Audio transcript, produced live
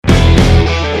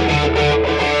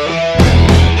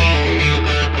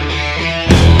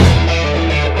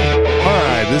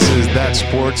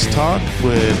Sports Talk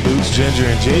with Boots, Ginger,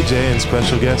 and JJ, and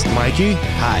special guest Mikey.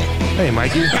 Hi. Hey,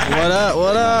 Mikey. What up?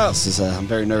 What up? This is, I'm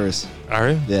very nervous. All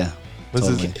right. Yeah.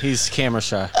 Totally. He's camera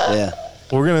shy. Yeah.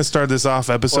 We're going to start this off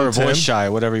episode Or 10. voice shy,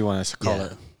 whatever you want to call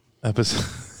it. Episode.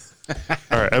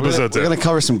 All right, episode 10. We're going to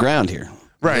cover some ground here.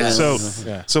 Right.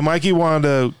 Yeah. So Mikey wanted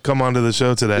to come onto the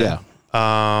show today.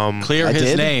 Yeah. Clear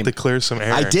his name. To clear some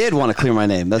air. I did want to clear my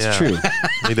name. That's true.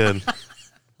 He did.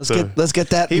 Let's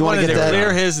get that. He you want wanted to to get that?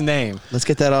 clear his name. Let's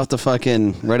get that off the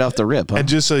fucking right off the rip. Huh? And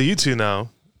just so you two know,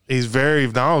 he's very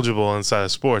knowledgeable inside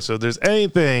of sports. So if there's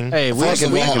anything. Hey, First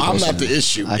of all, I'm bullshit. not the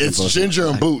issue. I can It's bullshit. Ginger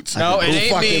and Boots. No, it Who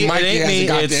ain't fucking me. Mikey It ain't has me. a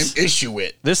goddamn It's issue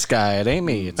with. this guy. It ain't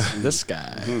me. It's this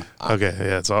guy. Okay,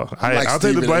 yeah, it's all. I'm like I'll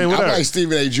take the Stephen blame. A. Whatever. I'm like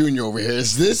Stephen A. Jr. over here.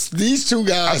 Is these two I'll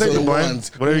guys take are the the blame.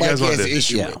 ones Whatever you Mikey guys want has to an do.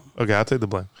 issue Yeah. with? Okay, I'll take the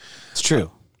blame. It's true.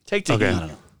 Take the Okay.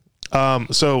 heat.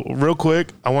 So real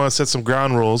quick, I want to set some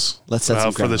ground rules. Let's set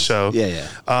some for the ground show. rules.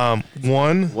 Yeah.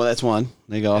 One. Well, that's one.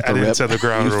 There you go. Off the I didn't rip. set the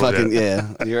ground you rule fucking, yet.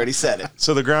 Yeah. You already said it.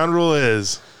 So the ground rule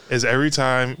is every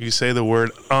time you say the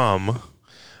word I'm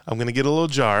gonna get a little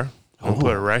jar. I'm gonna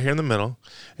put it right here in the middle,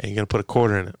 and you're gonna put a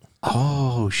quarter in it.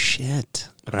 Oh shit!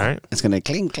 All right. It's gonna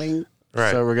cling cling.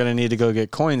 Right. So we're gonna need to go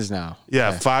get coins now.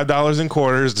 Yeah, $5 in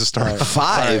quarters to start.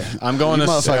 Five. I'm going You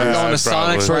to motherfuckers. probably.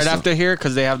 Sonic's right after here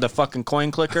because they have the fucking coin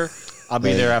clicker. I'll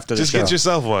be there after the Just show. get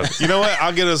yourself one. You know what?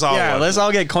 I'll get us all Yeah, one. let's all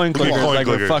get coin clickers coin like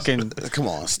we're clickers. fucking. Come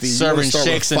on, Steve. Serving you wanna start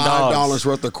shakes with and dogs. $5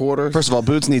 worth of quarters. First of all,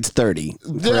 Boots needs 30.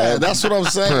 Yeah, that's what I'm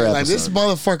saying. per Like this episode.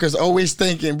 motherfucker's always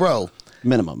thinking, bro.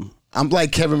 Minimum. I'm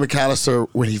like Kevin McAllister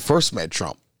when he first met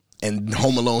Trump in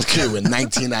Home Alone 2 in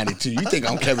 1992. You think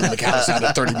I'm Kevin McAllister out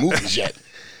of 30 movies yet?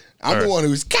 I'm the one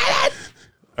who's got it.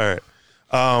 All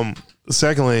right.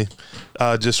 Secondly,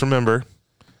 just remember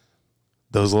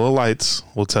those little lights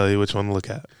will tell you which one to look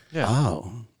at. Yeah.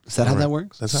 Oh, is that how that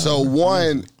works? That's how. So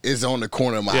one is on the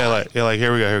corner of my eye. Like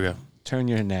here we go. Turn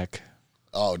your neck.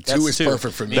 Oh, That's two is two.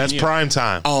 perfect for me. That's you. prime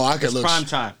time. Oh, I could look Prime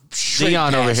time. straight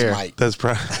Dion over past here. Mike. That's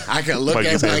prime. I can look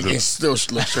Mikey's at hands Mike up. and still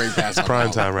look straight past my Prime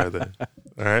mouth. time right there.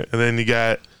 All right, and then you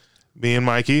got me and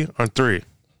Mikey on 3,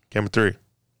 camera 3,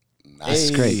 This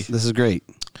is great. This is great.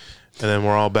 and then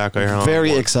we're all back here on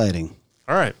Very 1. exciting.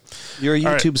 All right, You're a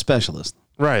All right. YouTube specialist.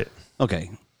 right. Okay.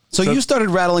 So you started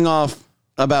rattling off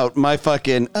about my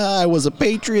fucking, I was a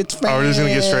Patriots fan. Oh, we're just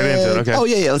gonna get straight into it. Okay. Oh,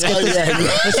 yeah. Let's get this,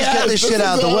 let's just get this shit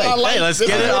out of the way. Hey, let's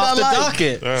get it off the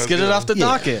docket. All right, Let's get it good. off the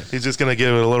docket. He's just gonna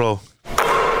give it a little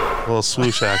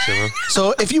swoosh action. Huh?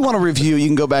 So if you want to review, you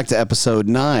can go back to episode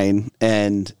 9,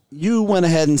 and you went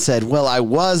ahead and said, well, I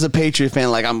was a Patriot fan.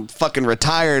 Like, I'm fucking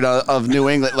retired of New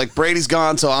England. Like, Brady's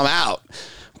gone, so I'm out.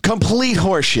 Complete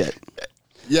horseshit.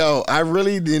 Yo, I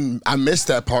really didn't. I missed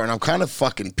that part, and I'm kind of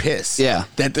fucking pissed. Yeah.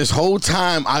 That this whole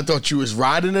time I thought you was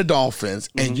riding the Dolphins,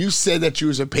 and you said that you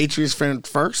was a Patriots fan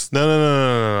first. No.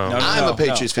 No, I'm no, a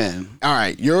Patriots fan. All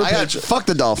right, you're a I got Patriot. fuck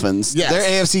the Dolphins. Yes.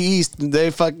 They're AFC East.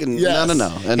 They fucking Yes. no.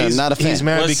 And I'm He's- not a fan. He's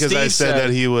mad What because I Steve said said-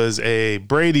 that he was a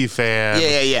Brady fan.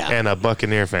 Yeah. And a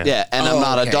Buccaneer fan. Yeah, and I'm Oh,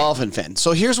 not okay. a Dolphin fan.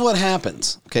 So here's what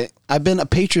happens. Okay, I've been a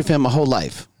Patriot fan my whole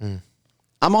life.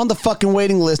 I'm on the fucking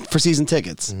waiting list for season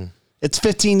tickets. It's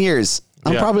 15 years.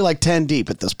 I'm Yeah. probably like 10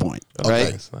 deep at this point,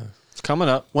 right? Nice, nice. It's coming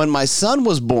up. When my son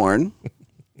was born,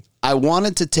 I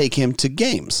wanted to take him to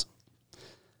games.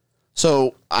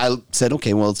 So I said,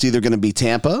 okay, well, it's either going to be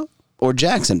Tampa or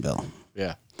Jacksonville.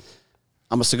 Yeah.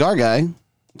 I'm a cigar guy,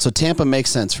 so Tampa makes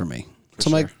sense for me. So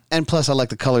I'm like, and plus I like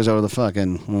the colors over the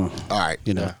fucking, All right.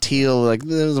 teal, like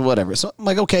whatever. So I'm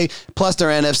like, okay, plus they're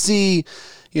NFC.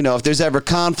 If there's ever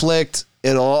conflict,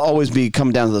 it'll always be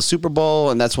coming down to the Super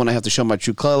Bowl, and that's when I have to show my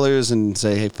true colors and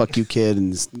say, hey, fuck you, kid,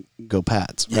 and just go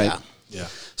Pats, right? Yeah. Yeah.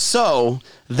 So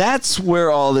that's where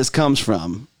all this comes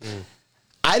from.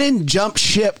 I didn't jump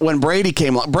ship when Brady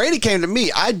came along. Brady came to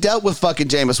me. I dealt with fucking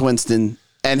Jameis Winston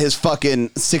and his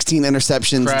fucking 16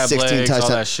 interceptions, Crab 16 legs, all touchdowns.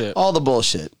 that shit. All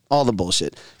the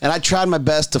bullshit. And I tried my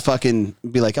best to fucking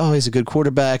be like, oh, he's a good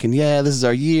quarterback, and yeah, this is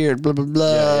our year, blah, blah,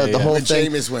 blah, the whole With thing.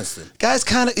 Jameis Winston. Guy's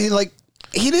kind of like,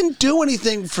 he didn't do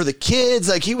anything for the kids.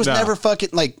 Like, he was No. never fucking,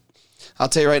 like, I'll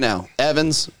tell you right now,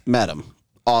 Evans, met him.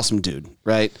 Awesome dude,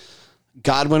 right?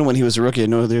 Godwin, when he was a rookie, I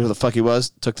know who the fuck he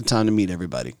was, took the time to meet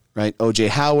everybody, right? O.J.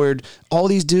 Howard, all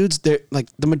these dudes, they're like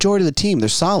the majority of the team, they're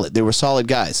solid. They were solid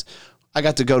guys. I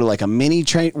got to go to like a mini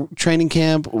training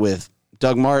camp with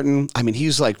Doug Martin. I mean, he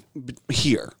was like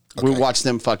here. Okay. We watched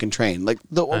them fucking train. Like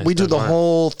we do the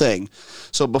whole thing.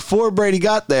 So before Brady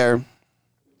got there,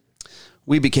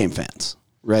 we became fans,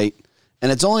 right?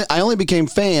 And I only became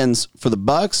fans for the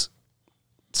Bucks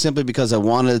simply because I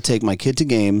wanted to take my kid to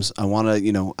games. I want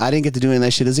to, I didn't get to do any of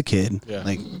that shit as a kid. Yeah.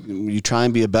 Like, you try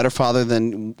and be a better father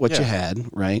than what you had,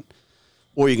 right?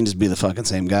 or you can just be the fucking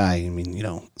same guy. I mean,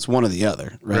 it's one or the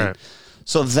other, right?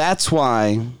 So that's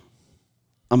why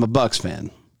I'm a Bucks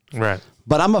fan. Right.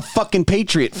 But I'm a fucking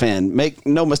Patriot fan. Make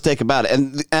no mistake about it.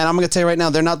 And I'm going to tell you right now,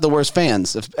 they're not the worst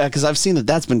fans because I've seen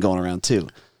that's been going around too.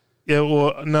 Yeah,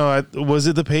 well, no, was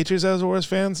it the Patriots that was the worst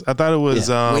fans? I thought it was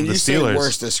when the you say Steelers.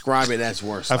 worst, describe it as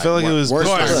worst. I feel like it was worst.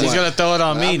 He's going to throw it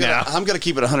on me now. I'm going to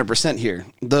keep it 100% here.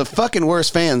 The fucking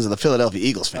worst fans are the Philadelphia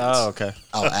Eagles fans. Oh, okay.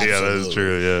 Oh, absolutely. Yeah, that is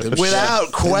true, yeah. Them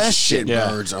Without question.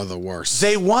 Shitbirds are the worst.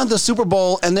 They won the Super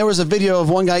Bowl, and there was a video of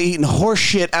one guy eating horse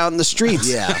shit out in the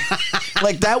streets. Yeah.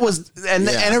 Like that was, and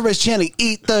everybody's chanting,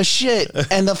 "Eat the shit,"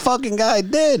 and the fucking guy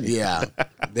did. Yeah.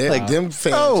 Them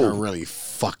fans are really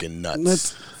fucking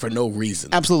nuts for no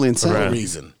reason. Absolutely insane. For no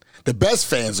reason. The best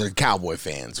fans are Cowboy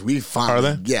fans. We finally,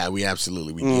 Are they? Yeah, we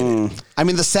absolutely get it. I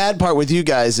mean, the sad part with you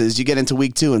guys is you get into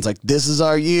week 2 and it's like, this is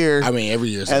our year. I mean, every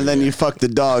year. And then you fuck the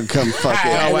dog, come fuck it.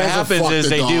 No, what Never happens fuck is the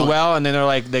they do dog. well, and then they're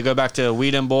like, they go back to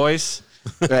Weedham Boys.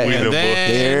 Right. And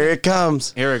then Here it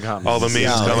comes. here it comes. All the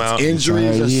memes come out.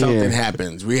 Injuries or It's our something year.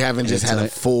 happens. We haven't just had a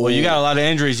full. Well, you got a lot of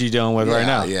injuries you're dealing with right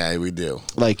now. Yeah, we do.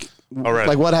 Like, right.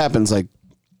 like what happens? Like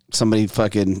somebody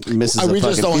fucking misses a We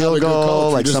just fucking don't have a field good coach. goal.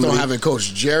 We Like just somebody. don't have a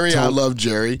coach. Jerry, I love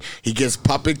Jerry. He gets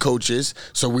puppet coaches,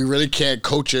 so we really can't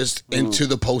coach us into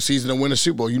the postseason and win a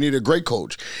Super Bowl. You need a great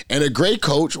coach. And a great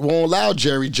coach won't allow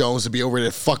Jerry Jones to be over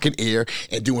their fucking ear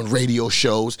and doing radio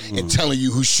shows and telling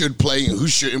you who should play and who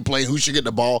shouldn't play and who should get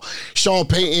the ball. Sean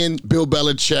Payton, Bill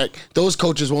Belichick, those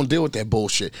coaches won't deal with that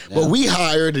bullshit. But we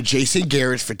hired the Jason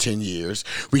Garrett's for 10 years.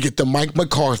 We get the Mike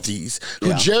McCarthy's,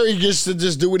 who Jerry gets to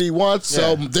just do what he wants.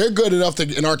 So they're good enough to,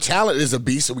 and our talent is a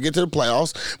beast, so we get to the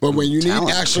playoffs. But when you need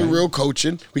actually real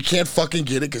coaching, we can't fucking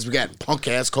get it because we got punk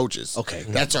ass coaches. Okay.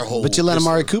 That's our whole. But you let this-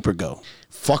 Amari Cooper go.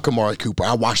 Fuck Amari Cooper.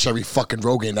 I watched every fucking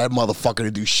road game. That motherfucker to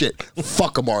do shit.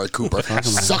 Fuck Amari Cooper.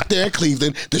 Suck there in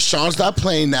Cleveland. Deshaun's not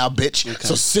playing now, bitch.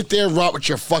 So sit there and rot with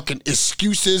your fucking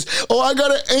excuses. Oh, I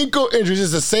got an ankle injury.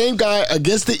 It's the same guy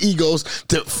against the Eagles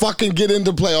to fucking get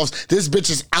into playoffs. This bitch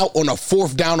is out on a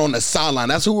 4th down on the sideline.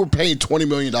 That's who we're paying $20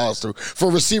 million to. For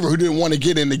a receiver who didn't want to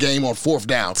get in the game on 4th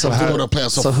down. So, go to the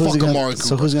playoffs. So who's fuck he Amari gonna, Cooper.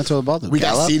 So who's going to throw the ball to? We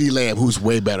got Gallup? CeeDee Lamb, who's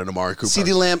way better than Amari Cooper.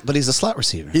 CeeDee Lamb, but he's a slot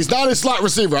receiver. He's not a slot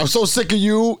receiver. I'm so sick of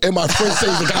you and my friends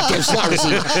saying he's a goddamn slot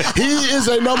receiver. He is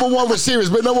a number 1 receiver. He's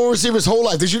been number 1 receiver his whole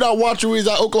life. Did you not watch when he was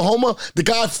at Oklahoma? The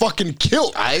guy fucking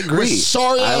killed. I agree.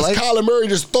 Sorry ass Kyler Murray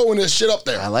just throwing this shit up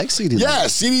there. I like CeeDee Lamb. Yeah,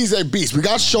 CeeDee's a beast. We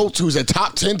got Schultz, who's a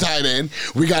top 10 tight end.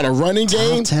 We got a running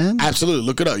game. 10? Absolutely.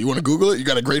 Look it up. You want to Google it? You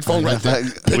got a great phone right there.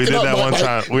 Pick We it did up, that one Mike.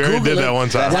 time. We already Google did that it. one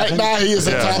time. Right now, he is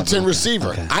a Yeah. top 10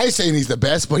 receiver. I ain't saying he's the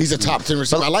best, but he's a top 10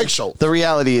 receiver. I like Schultz. The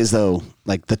reality is, though,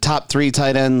 like the top 3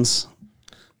 tight ends,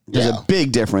 there's a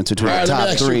big difference between All right, the let me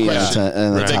top ask you a 3 and question.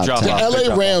 the Big top drop 10. off. The Big LA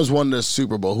drop Rams won the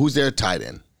Super Bowl. Who's their tight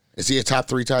end? Is he a top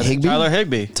 3 tight end? Higbee? Tyler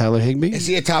Higbee. Tyler Higbee? Is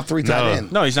he a top 3 tight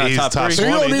end? No, he's not top 3. So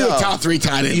you don't 20. need a top 3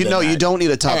 tight end. You know, then, you man. don't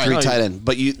need a top All 3 right. tight end,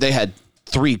 but they had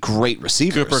 3 great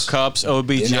receivers. Cooper Kupp's,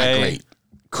 OBJ. They're not great.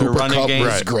 Cooper running Kupp game.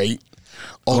 was great.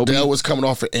 Odell was coming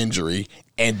off an injury,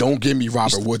 and don't give me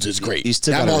Robert Woods is great. you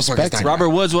still That gotta motherfucker's respect not him. Robert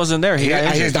Woods wasn't there. He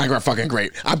got He's injured. not fucking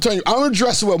great. I'm telling you, I'm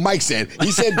addressing what Mike said.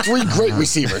 He said 3 great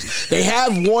receivers. They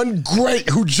have one great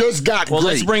who just got Well,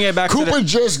 great. let's bring it back to Cooper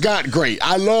just got great.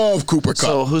 I love Cooper Kupp.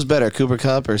 So who's better, Cooper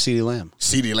Kupp or CeeDee Lamb?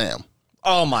 CeeDee Lamb.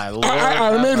 Oh, my Lord. All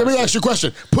right, let me ask you a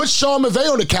question. Put Sean McVay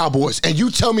on the Cowboys, and you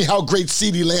tell me how great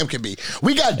CeeDee Lamb can be.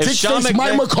 We got Dick Sean Face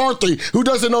Mike McVay- McCarthy, who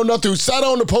doesn't know nothing, who sat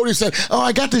on the podium and said, "Oh,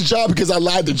 I got this job because I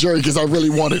lied to Jerry because I really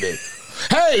wanted it."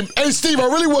 Hey, Steve, I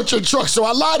really want your truck, so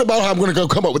I lied about how I'm going to go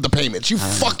come up with the payments. You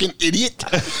fucking idiot.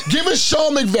 Give us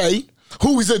Sean McVay,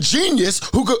 who is a genius,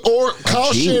 who could, or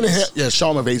Kyle Shanahan. Yeah,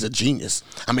 Sean McVay's a genius.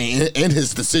 I mean, in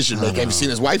his decision making. Have you seen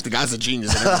his wife? The guy's a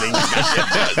genius in everything.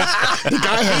 The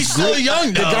guy has He's still young,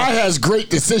 The though. guy has great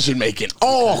decision making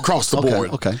all across the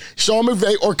board. Okay. Sean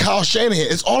McVay or Kyle Shanahan.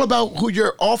 It's all about who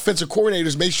your offensive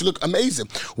coordinators makes you look amazing.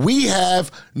 We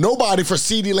have nobody for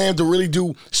CeeDee Lamb to really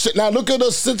do shit. Now look at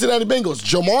the Cincinnati Bengals.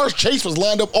 Jamar Chase was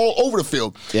lined up all over the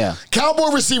field. Yeah.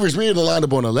 Cowboy receivers, we either lined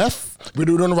up on the left, we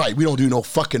do it on the right. We don't do no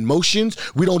fucking motions.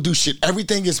 We don't do shit.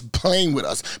 Everything is playing with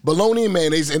us. Bologna and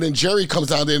mayonnaise, and then Jerry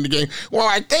comes out there in the game. Well,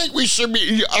 I think we should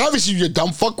be, obviously you're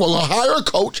dumb fuck. Well, hire a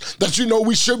coach that you know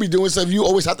we should be doing, so you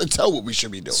always have to tell what we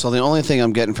should be doing. So the only thing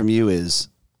I'm getting from you is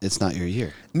it's not your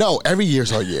year. No, every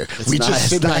year's our year. We not- just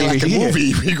sit it's not back like a your year.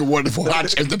 movie. We can watch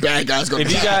if the bad guy's going to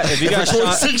If you die. got- if you got for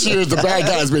 26 years, the bad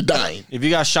guy's been dying. If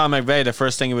you got Sean McVay, the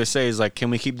first thing he would say is, like,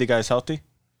 can we keep the guys healthy?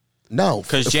 No.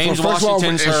 Because James First of all,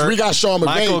 Washington's if hurt. we got Sean McVay.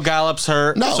 Michael Gallup's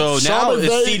hurt. No, So Sean now McVay,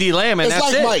 it's CeeDee Lamb, and it's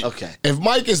that's like it. Mike. Okay. If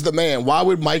Mike is the man, why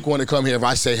would Mike want to come here if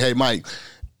I say, hey, Mike,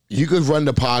 you could run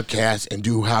the podcast and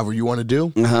do however you want to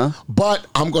do, but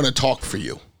I'm going to talk for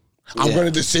you. I'm going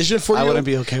to decision for you. I wouldn't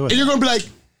be okay with it. And you're going to be like,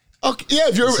 okay, yeah,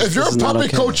 if you're a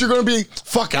puppet coach, you're going to be,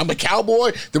 fuck, I'm a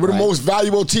Cowboy. They were the most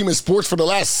valuable team in sports for the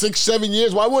last 6-7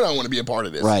 years. Why would I want to be a part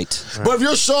of this? Right. But if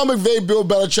you're Sean McVay, Bill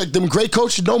Belichick, them great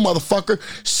coaches, no, motherfucker,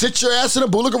 sit your ass in a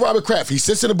booth. Look at Robert Kraft. He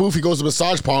sits in a booth, he goes to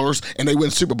massage parlors, and they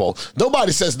win Super Bowl.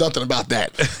 Nobody says nothing about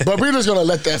that. But we're just going to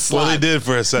let that slide. Well, they did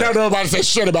for a second. Nobody says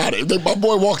shit about it. My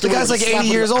boy walked around. The guy's like 80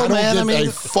 years old, man. I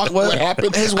mean, fuck what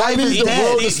happened. His wife is the dead.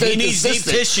 world to stay He needs deep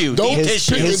consistent. tissue. Don't Deep pick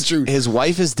tissue. and choose. His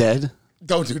wife is dead.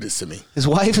 Don't do this to me. His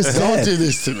wife is dead. Don't do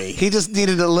this to me. He just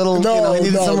needed a little, he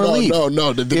needed some relief.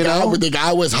 No. The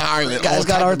guy was hiring. The guy's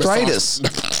got arthritis.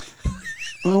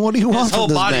 I mean, what do you want His whole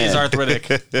from this body man? is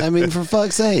arthritic. I mean, for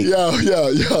fuck's sake. Yo.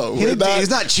 He's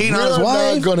not cheating on his wife.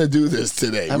 We're not going to do this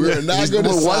today. We're not going to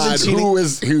decide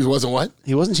who wasn't what?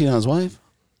 He wasn't cheating on his wife.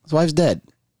 His wife's dead.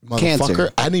 Motherfucker, Cancer.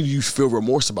 I need you to feel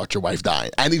remorse about your wife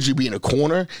dying. I need you to be in a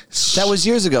corner. That was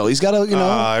years ago. He's got to,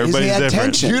 everybody's he had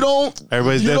different. tension.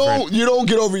 Everybody's different. You don't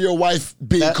get over your wife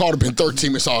being caught up in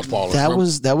 13 massage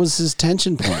parlors. That was his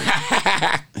tension point.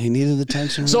 He needed the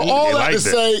tension. So all that to liked it.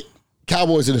 say,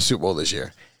 Cowboys in the Super Bowl this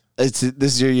year. this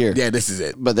is your year. Yeah, this is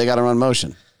it. But they got to run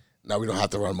motion. No, we don't have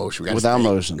to run motion. We gotta Without stay-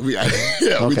 motion. We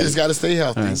Okay. just got to stay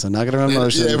healthy. All right, so not going to run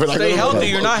motion. Yeah, we're not Stay gonna healthy. run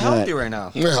You're not motion. healthy right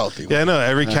now. We're healthy. Yeah, I know.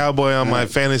 Every cowboy on my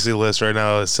fantasy list right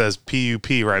now, it says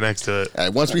PUP right next to it. All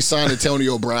right, once we sign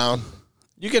Antonio Brown,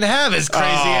 You can have his crazy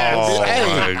ass. Oh,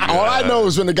 hey, my all I God. know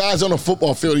is when the guy's on the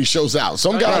football field, he shows out.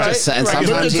 Some guys And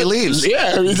sometimes he leaves.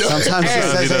 Yeah, Sometimes he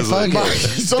says, hey, doesn't. fuck Mike, it.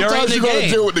 sometimes the you got to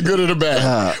game. deal with the good or the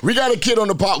bad. We got a kid on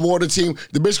the pop water team.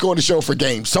 The bitch going to show for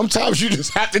games. Sometimes you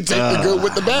just have to take the good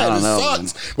with the I bad. don't It know,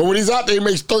 sucks. But when he's out there, he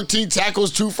makes 13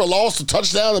 tackles, 2 for loss, a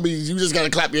touchdown. I mean, you just got to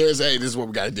clap your hands and say, hey, this is what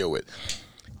we got to deal with.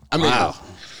 I mean, Wow.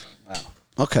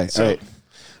 Okay, all right.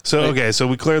 So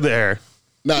we cleared the air.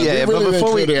 no, Yeah, we but really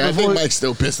before didn't clear we- it. I before think we- Mike's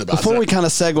still pissed about Before that. we kind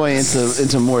of segue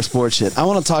into more sports shit, I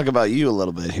want to talk about you a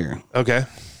little bit here. Okay.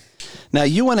 Now,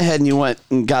 you went ahead and you went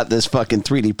and got this fucking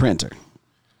 3D printer,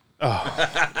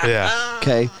 Yeah.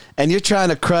 okay? And you're trying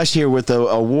to crush here with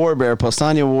a war bear,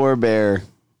 Postania war bear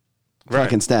Right.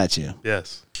 fucking statue.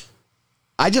 Yes.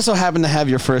 I just so happen to have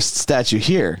your first statue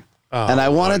here, and I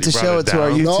wanted you to brought show it it to our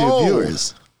down? YouTube No.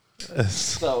 viewers.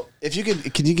 So, if you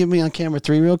could you give me on camera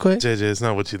 3 real quick? JJ, it's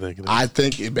not what you think it is. I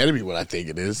think it better be what I think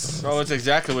it is. Bro, it's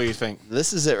exactly what you think.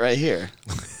 This is it right here.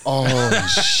 Oh,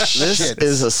 This shit.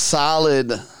 is a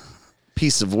solid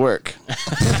piece of work.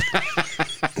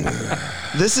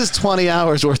 This is 20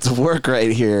 hours worth of work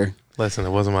right here. Listen, it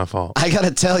wasn't my fault. I got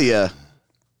to tell you,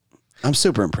 I'm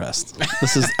super impressed.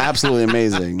 This is absolutely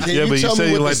amazing. Can Yeah, but you tell say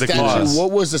me you what like the statue- claws.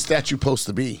 What was the statue supposed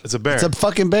to be? It's a bear. It's a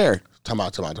fucking bear. Come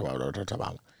out.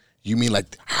 You mean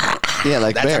like Yeah,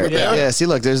 like That type bear. of bear? Yeah, see,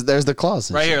 look, there's the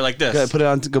claws. Right here, like this. Go, put it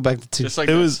on. Go back to 2. Just like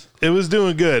it this. was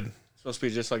doing good. It's supposed to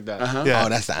be just like that. Yeah. Oh,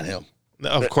 that's not him. No,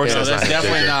 of course No, that's, that's not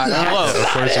definitely JJ. not close. Of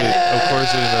course we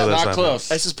know that's Not close.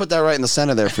 Let's just put that right in the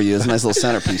center there for you. It's a nice little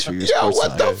centerpiece for your Yo, sports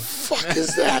what side. the fuck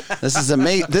is that? This is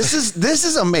amazing. This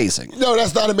is amazing. No,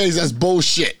 that's not amazing. That's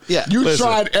bullshit. Yeah. You Listen.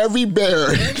 tried every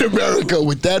bear in America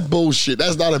with that bullshit.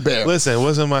 That's not a bear. Listen, it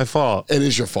wasn't my fault. It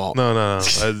is your fault. No.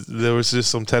 There was just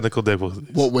some technical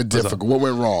difficulties. What went difficult? What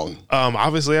went wrong?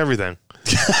 Obviously everything.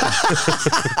 So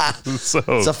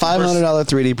It's a $500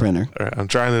 3D printer. all right, I'm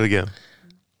trying it again.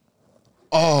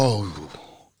 Oh,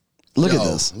 Look Yo, at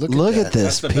this. look Look at at that. this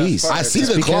That's the best piece. part. I see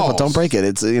Just the be careful. claws. Don't break it.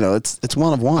 It's it's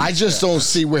one of one. I just don't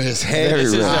see where his head Very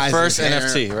is. rare. This is the eyes, first his hair,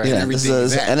 NFT, right? and yeah, everything this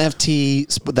is is an that.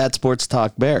 NFT. That sports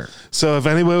talk bear. So if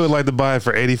anybody would like to buy it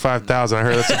for $85,000, I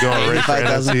heard that's a going rate for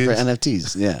 5,000 for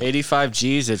NFTs. NFTs. Yeah, 85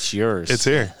 G's, it's yours. It's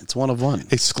here it's one of one.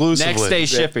 exclusively. Next day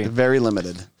shipping. Very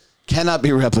limited. Cannot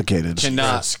be replicated.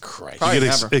 Cannot. Jesus Christ. Probably You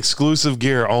get never. exclusive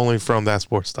gear only from that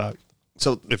sports stock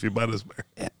So if you buy this bear.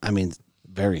 yeah, I mean,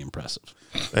 very impressive.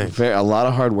 Thanks. A lot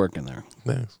of hard work in there.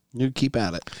 Thanks. You keep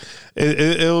at it.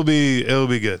 It'll be good. It'll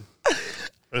be good.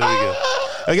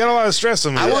 I got a lot of stress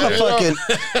on me. I want to fucking.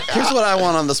 Here's what I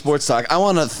want on the sports talk. I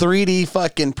want a 3D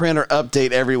fucking printer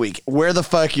update every week. Where the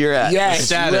fuck you're at? Yes,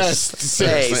 Status. yes.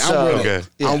 Seriously, Hey, so- I'm with Okay.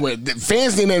 it. I'm with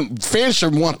it. Fans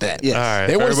should want that. Yes. All right.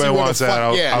 They wanna see Everybody where the wants that. fuck-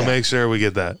 I'll, yeah. I'll make sure we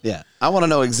get that. Yeah. I want to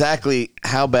know exactly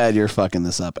how bad you're fucking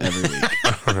this up every week.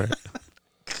 All right.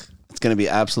 It's going to be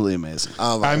absolutely amazing.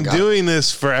 Oh my I'm God. doing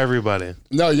this for everybody.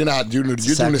 No, you're not. You're doing this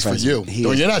for Sacrifice. you. He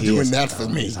No, is- you're not he doing is. that for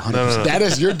me. He's 100%. No. That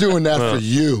is, you're doing that for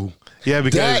you. Yeah,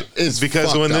 because That is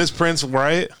because when fucked this up. prints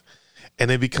right and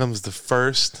it becomes the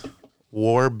first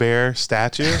war bear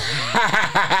statue,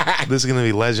 this is gonna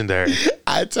be legendary.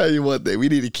 I tell you what, we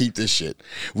need to keep this shit.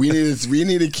 We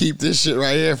need to keep this shit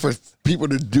right here for people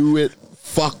to do it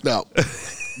fucked up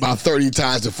about 30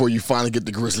 times before you finally get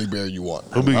the grizzly bear you want.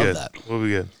 We'll be good. that. We'll be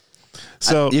good.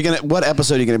 So what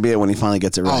episode are you gonna be at when he finally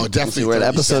gets it right? Oh, definitely We're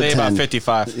at 37. episode Say 10. about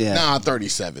 55. Yeah, Nah,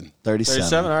 37. 37.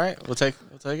 37. All right, we'll take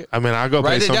it. I mean, I'll go pay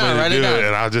Write it down, somebody write to it do down. it,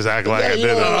 and I'll just act like I Yeah, did you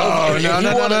it. know, Oh, if no, you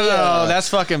no, no, wanna- no. That's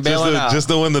fucking bailing out. Just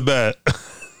to win the bet.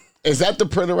 Is that the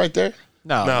printer right there?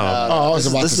 No. No. Oh, I was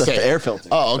about This to is say. the air filter.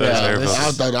 Oh, okay. Yeah, this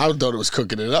I thought it was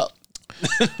cooking it up.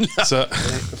 So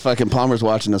Fucking Palmer's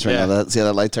watching us right Yeah. now. See how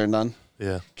that light turned on?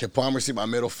 yeah, Can Palmer see my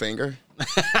middle finger?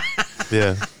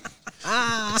 yeah.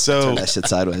 So That shit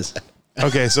sideways.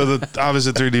 okay, so the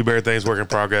obviously 3D bear thing's work in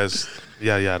progress.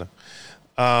 Yada yada.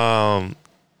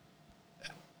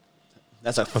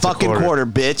 That's a fucking quarter. quarter,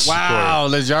 bitch. Wow,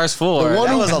 the jar's full. The already. one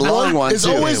That who- was a long one, It's too.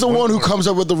 always the one who comes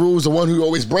up with the rules, the one who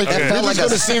always breaks Okay. it. That We're felt just like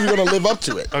going a- to see if you're going to live up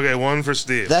to it. Okay, one for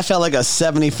Steve. That felt like a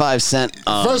 75-cent.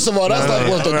 First of all, that's like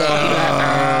what the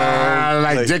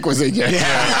like Dick was in.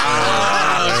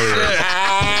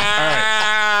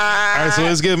 All right, so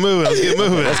let's get moving. Let's get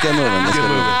moving. Let's get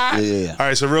moving. Yeah. All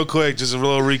right, so real quick, just a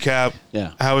little recap.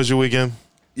 Yeah. How was your weekend?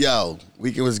 Yo,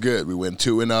 weekend was good. We went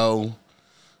 2-0.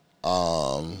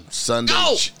 Sunday.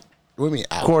 What do you mean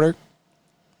out? Quarter.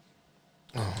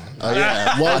 Oh,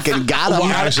 yeah. Well, Fucking got him.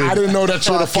 well, I didn't know that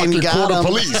you were the Fucking fucking got quarter him.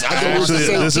 police. I thought it was the Actually,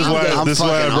 same this is time. why I'm this is why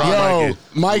I fucking brought Yo, Mikey.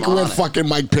 Mike I'm went on it. fucking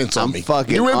Mike Pence on I'm me.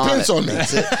 fucking You went on Pence it. on me.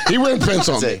 That's it. He went Pence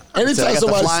on That's me. it. That's it. I Anytime got the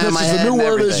somebody fly in my snitches, head the new and word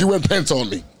is everything. you went Pence on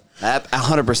me.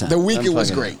 100%. The weekend was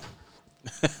fucking- great.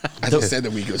 I just said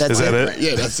the weekend was That's great. it. Is that it?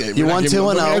 Yeah, that's it. You We're not won giving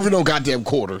 2-0. no- Even no goddamn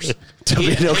quarters.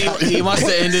 He wants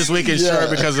to end his weekend Yeah.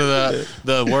 short because of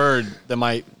the word that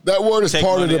might. That word is Take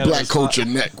part of money the out of black his spot. culture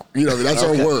neck. You know, that's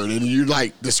our word. And you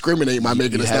like discriminate by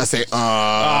making us not say,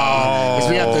 because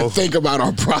we have to think about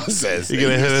our process. You're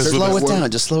gonna hit us with Slow this it word.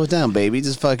 down. Just slow it down, baby.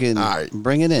 Just fucking All right.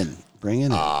 bring it in. Bring it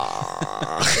in. 2.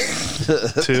 I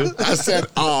said,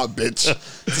 It's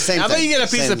bitch. the same How about thing. you get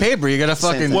a piece Same of paper? You got to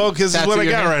fucking. thing. Well, because it's what I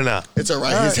got right now. It's all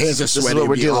right. His hands are This is sweaty. what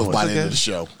we're Be dealing off with. by the Okay. end of the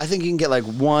show. I think you can get like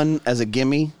one as a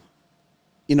gimme.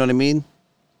 You know what I mean?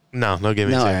 No, give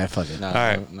me No, 2. all right, fuck it. No, All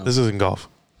right, no. this isn't golf.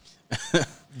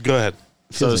 Go ahead.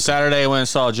 So Saturday I went and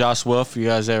saw Josh Wolf. You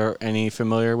guys ever any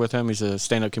familiar with him? He's a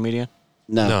stand-up comedian.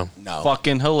 No. No.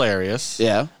 Fucking hilarious.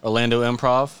 Yeah. Orlando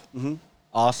Improv.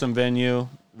 Awesome venue.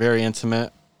 Very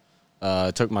intimate.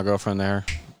 Took my girlfriend there.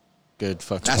 Good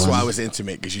fucking. That's fun. why I was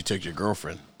intimate, because you took your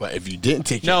girlfriend. But if you didn't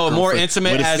take your No, girlfriend, more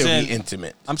intimate would it as still in- be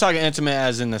intimate. I'm talking intimate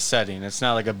as in the setting. It's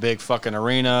not like a big fucking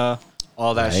arena.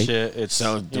 All that Right. shit. It's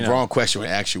So the you know. wrong question would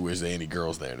ask you, was there any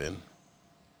girls there then?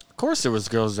 Of course, there was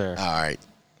girls there. All right.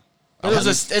 It was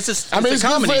it's I mean, a it's good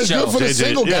comedy for, it's show. good for the JJ,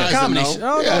 single yeah. guys. to Comedy know. show.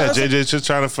 Oh, Yeah. Yeah, JJ's just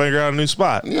trying to figure out a new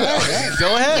spot. Yeah.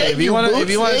 Go ahead. If you want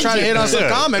to try to hit on some Yeah.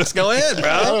 comics, go ahead, I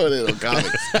bro. don't know,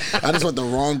 comics. I just want the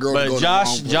wrong girl to But go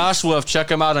Josh to the wrong place. Wolf, check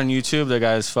him out on YouTube. The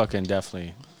guy's fucking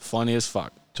definitely funny as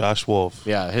fuck. Josh Wolf.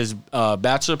 Yeah, his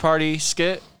bachelor party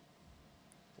skit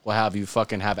will have you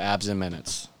fucking have abs in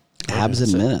minutes. Abs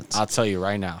in minutes. I'll tell you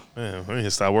right now. Man, we need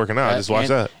to stop working out. Just watch and,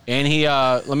 that. And he,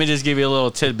 let me just give you a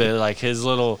little tidbit. Like his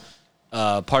little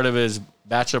part of his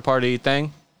bachelor party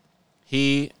thing,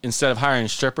 he instead of hiring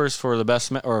strippers for the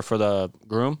best or for the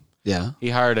groom, Yeah. he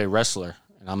hired a wrestler,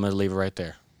 and I'm gonna leave it right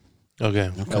there. Okay.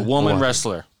 A woman Wow.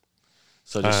 wrestler.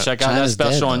 So just check out China's that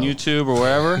special dead, on though. YouTube or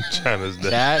wherever. China's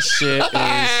dead. That shit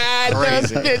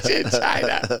is crazy.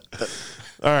 China.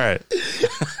 All right.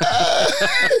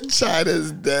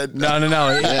 China's dead.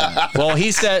 No. Well,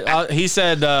 he said.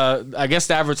 I guess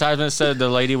the advertisement said the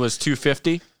lady was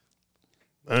 250,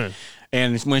 Mm.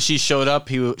 and when she showed up,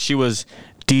 she was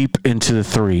deep into the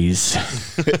threes.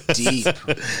 Deep.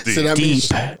 So that Deep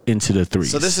means into the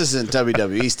threes. So this isn't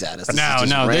WWE status. This No, is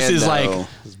just this is like rando.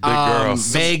 Big girls.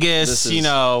 Vegas. This is- You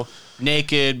know,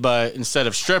 naked, but instead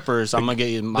of strippers, I'm gonna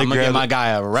get grab my it. guy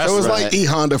a it wrestler. was like E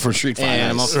Honda from Street Fighter.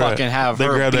 and I'm gonna fucking have They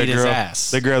her grab beat that his girl.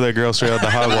 ass. They grab that girl straight out the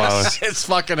Hogweiler. It's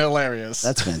fucking hilarious.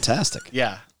 That's fantastic.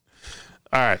 Yeah.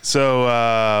 All right.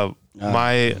 So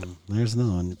my There's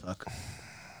another one. Fuck.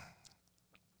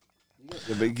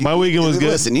 my weekend was good.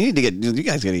 Listen, you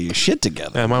guys gotta get your shit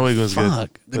together. Yeah, my weekend was good.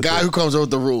 Fuck. the guy who comes up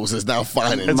with the rules is now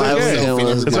finding It's My okay. weekend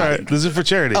was It's good. all right. This is for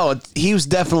charity. Oh, he was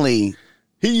definitely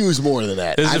He used more than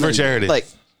that. This I is for mean, charity. like.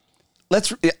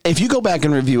 If you go back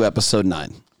and review episode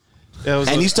 9 Yeah, it was-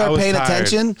 and you I start was paying tired.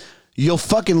 attention, you'll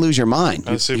fucking lose your mind.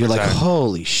 I was super You're like, tired.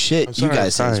 holy shit, I'm you sorry,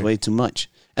 guys say it's tired. way too much.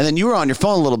 And then you were on your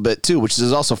phone a little bit too, which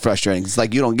is also frustrating. It's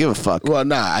like you don't give a fuck. Well,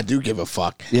 nah, I do give a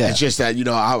fuck. Yeah. It's just that,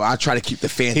 I try to keep the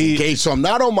fans He- engaged. So I'm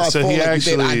not on my so phone he like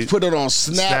you did. I actually put it on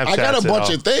Snap. I got Snapchats a it bunch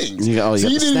all. of things. You got so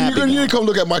the you snapping didn't going. come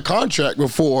look at my contract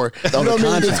before. You know what I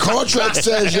mean? This contract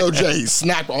says, yo, Jay,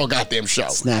 snap all goddamn show.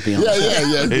 Snappy on Yeah, the yeah,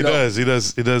 yeah. He you know.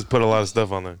 does. He does put a lot of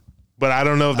stuff on there. but I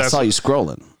don't know if I that's. saw you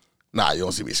scrolling. Nah, you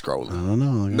don't see me scrolling. I don't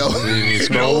know. No,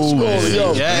 scrolling.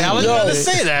 Yo, Yeah, I was about to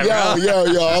say that, bro.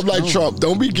 Yo, I'm like Trump.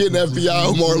 Don't be getting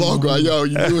FBI more longer. Yo,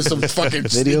 you doing some fucking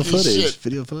Video sneaky footage. shit.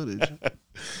 Video footage.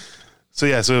 So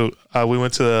yeah, we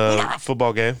went to the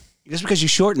football game. Just because you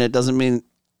shorten it doesn't mean.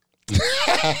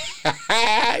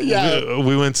 Yeah.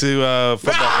 We went to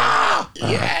football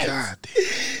game. Yes.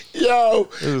 Yo,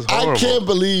 I can't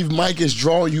believe Mike is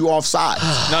drawing you offside.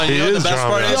 No, you know what the best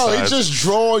part is? Yo, he's just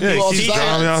drawing you He's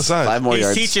drawing me offside. outside. 5 more He's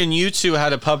yards. teaching you two how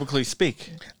to publicly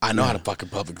speak. I know how to fucking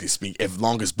publicly speak. If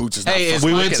long as Boots is not Hey, is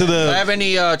We my- went to do the- I have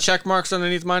any check marks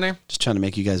underneath my name? Just trying to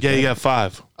make you guys. Yeah, you better. got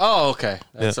 5. Oh, okay.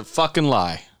 That's a fucking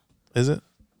lie. Is it?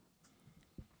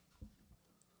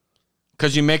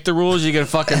 Because you make the rules, you can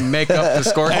fucking make up the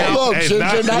score Hey, count. look, Hey,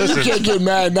 Ginger, now listen. you can't get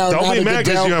mad. Now Don't be mad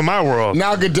because you're in my world.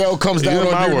 Now Goodell comes You're down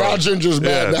in my on you. Now world. Ginger's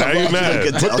mad. Yeah, now you're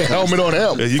mad. Put the helmet on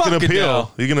him. You can Fuck appeal.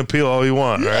 Goodell. You can appeal all you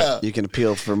want, Yeah. You can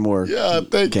appeal for more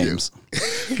Thank games.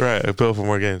 right? Right. Appeal for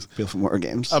more games. Appeal for more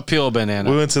games. A peel banana.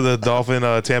 We went to the Dolphin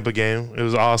Tampa game. It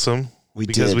was awesome. We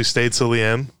because did. we stayed till the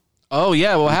end. Oh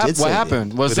yeah, what did say what that.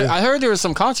 happened? Was We it, did. I heard there was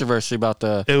some controversy about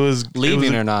the It was leaving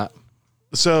it was or not.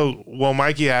 So, well,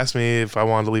 Mikey asked me if I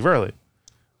wanted to leave early,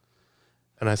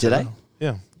 and I said, Did I? "No."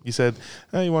 Yeah. You said,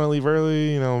 "Oh, you want to leave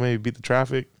early? You know, maybe beat the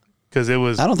traffic." Because it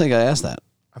was. I don't think I asked that.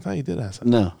 I thought you did ask that.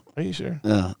 No. Are you sure?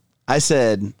 No. I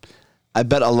said, I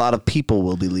bet a lot of people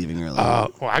will be leaving early.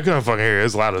 Well, I couldn't fucking hear it.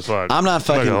 It's loud as fuck. I'm not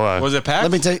fucking- gonna lie. Was it packed?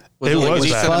 Let me tell you, Was It like was a it was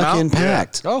decent packed. amount? fucking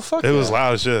packed. Oh fuck. It was yeah.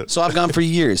 loud as shit. So I've gone for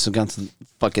years. I've gone to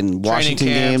fucking Washington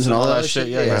camps games and all that shit. shit.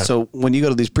 Yeah, yeah. So when you go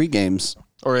to these pre-games,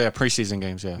 Or yeah, preseason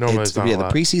games. Yeah. Normally it's, it's not yeah, the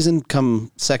loud. preseason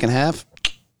come second half,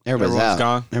 everybody's Everyone's out.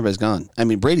 gone? Everybody's gone. I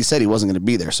mean, Brady said he wasn't going to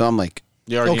be there, so I'm like,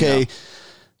 You already okay, know.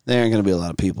 there aren't going to be a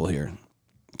lot of people here.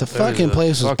 The fucking a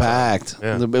place was fuck ton. packed.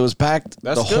 Yeah. It was packed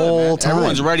That's the good, whole man. time.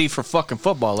 Everyone's ready for fucking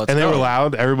football. Let's And they go. were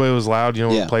loud. Everybody was loud. You know,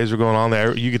 when Yeah. plays were going on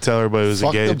there. You could tell everybody was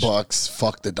Fuck the engaged. Bucks.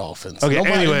 Fuck the Dolphins. Okay,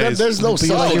 anyways. there's no But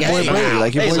you like your boy song. Brady,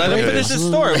 like your Hey, boy let him Brady. finish his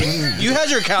story. You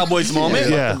had your Cowboys moment.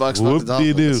 Fuck Yeah. the Bucks, fuck the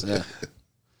Whoop-de-doo. Dolphins. Yeah.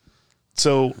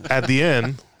 So at the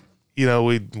end, you know,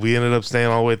 we ended up staying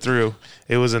all the way through.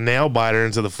 It was a nail biter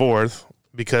into the fourth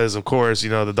because, of course, you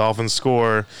know, the Dolphins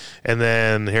score, and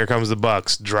then here comes the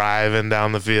Bucks driving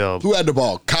down the field. Who had the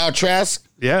ball? Kyle Trask?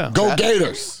 Yeah. Go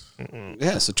Gators.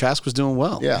 Yeah, so Trask was doing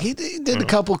well. Yeah. He did a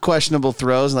couple questionable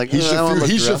throws. Like He's, that one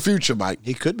looked he's your rough. future, Mike.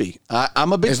 He could be.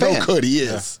 I'm a big There's fan. no could. He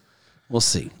is. We'll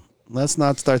see. Let's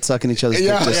not start sucking each other's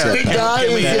Yeah, dick just big yet. guy.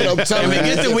 Can we- I'm Can telling we you.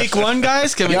 get to week one,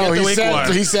 guys? Can we Yo, get to he week sat,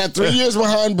 one? he sat 3 years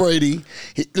behind Brady.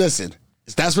 Listen,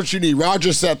 that's what you need.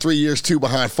 Rodgers sat 3 years too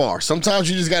behind Favre. Sometimes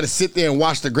you just got to sit there and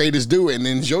watch the greatest do it, and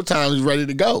then it's your time is ready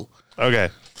to go. Okay.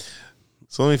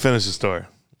 So let me finish the story.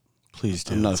 Please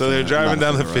do. I'm not a So they're fan- driving I'm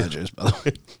not a down the fan of field. Rodgers, by the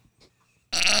way.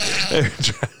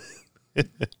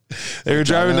 They were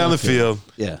driving down the field.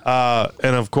 Yeah.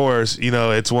 And of course, you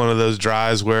know, it's one of those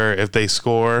drives where if they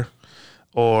score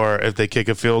or if they kick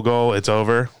a field goal, it's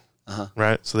over.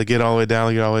 Right? So they get all the way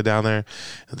down, there,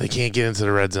 and they can't get into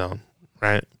the red zone.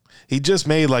 Right? He just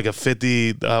made like a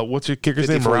 50, what's your kicker's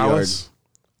name? 54 Morales?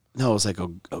 No, it was like a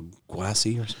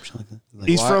Guasi or something like that. Like,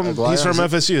 He's from Aguayo?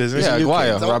 FSU, isn't he? Yeah,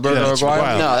 Aguayo. Roberto Yeah, it's Aguayo.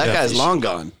 Aguayo. no, that Yeah. guy's long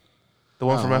gone. The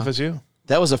one from FSU?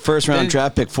 That was a first round Then-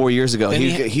 draft pick 4 years ago. then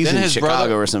He's then in his Chicago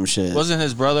brother- or some shit. Wasn't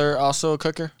his brother also a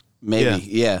cooker? Maybe.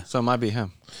 Yeah. So it might be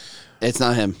him. It's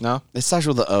not him. No? It starts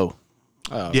with the O.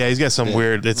 Yeah, he's got some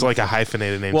weird, it's like a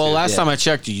hyphenated name. Well, too. last time I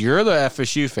checked, you're the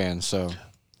FSU fan, so.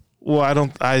 Well,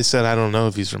 I said I don't know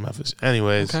if he's from FSU.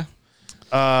 Anyways. Okay.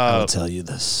 I'll tell you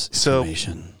this so-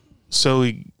 information. So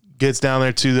he gets down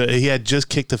there to he had just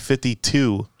kicked the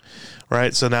 52,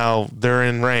 right? So now they're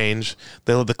in range.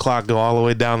 They let the clock go all the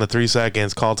way down to 3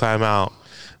 seconds, call timeout,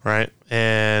 right?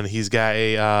 And he's got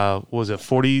a, what was it,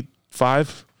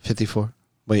 45? 54.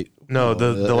 Wait. No,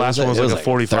 the last one was like a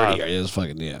 45. 30. It was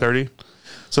fucking, yeah. 30?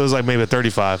 So it was like maybe a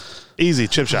 35. Easy,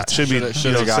 chip shot. Should be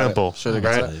Should've got it. simple, Should've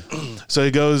got right? So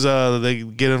he goes, they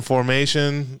get in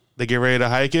formation. They get ready to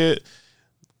hike it.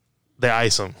 They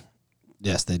ice him,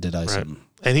 Yes, they did ice right? him.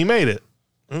 And he made it.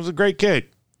 It was a great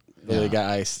kick. They got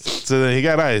iced. So then he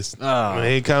got iced. Oh. And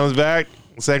he comes back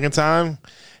second time,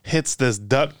 hits this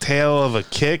duck tail of a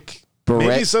kick.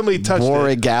 Maybe somebody touched it.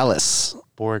 Borigalis.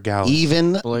 Borgalis.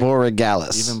 Even Blake-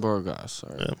 Borigalis. Even Burgos.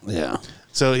 Sorry. Yeah.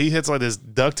 So he hits like this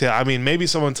duck tail. I mean, maybe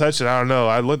someone touched it. I don't know.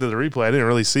 I looked at the replay. I didn't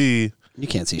really see You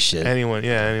can't see shit. anyone.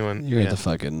 Yeah, anyone. You're yeah. at the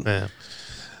fucking. Yeah.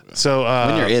 So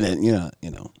When you're in it,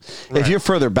 you know. If you're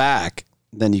further back,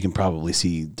 then you can probably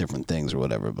see different things or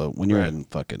whatever. But when you're in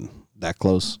fucking that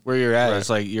close, Where you're at, it's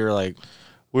like you're like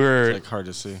we're like hard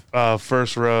to see.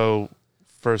 first row,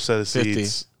 first set of 50.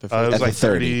 seats. The It was at like the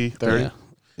 30. 30.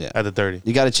 Yeah. Yeah. at the 30.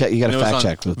 You got to check. You got And to it was fact on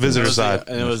check with visitor And side.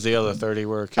 it was the other 30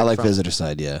 where it I came like from. visitor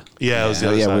side. Yeah. Yeah, it was the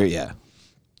other side. Yeah.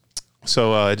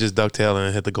 So it just ducktailed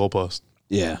and hit the goalpost.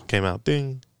 Yeah. Came out.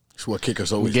 Ding. That's what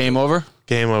kickers always Game over?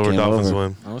 Game over. Game Dolphins over.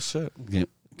 win. Oh, shit.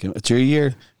 It's your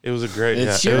year. It was a great.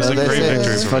 It's It was a your- great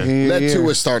victory It's for me. fucking your Let year.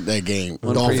 Tua start that game.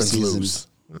 One Dolphins preseason. lose.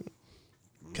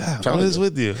 God, what is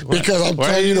with you? Because I'm Why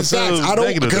are telling you the so facts. I don't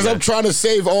negative because today? I'm trying to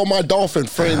save all my Dolphin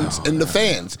friends and the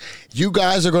fans. You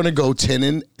guys are going to go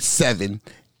 10-7 because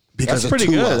That's of pretty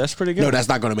Tua. good. That's pretty good. No, that's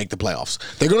not going to make the playoffs.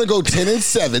 They're going to go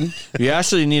 10-7. You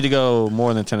actually need to go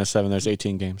more than 10-7. There's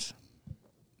 18 games.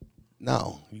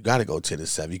 No, you got to go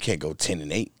 10-7. You can't go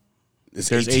 10-8.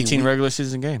 There's 18 weeks. regular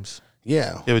season games.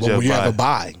 Yeah, Yeah, but well, you you have have a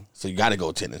bye, so you got to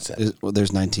go 10-7.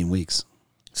 There's 19 weeks.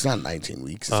 It's not 19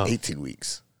 weeks. It's 18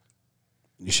 weeks.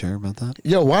 You sure about that?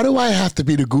 Yo, why do I have to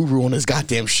be the guru on this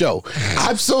goddamn show?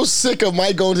 I'm so sick of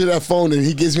Mike going to that phone and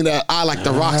he gives me that eye like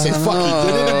the Rock. Say, fuck,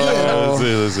 he did it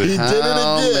again. Let's see. He did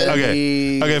it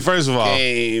again. Okay, first of all,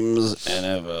 Games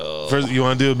NFL. first you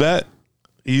want to do a bet?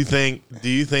 Do you think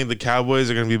the Cowboys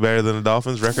are going to be better than the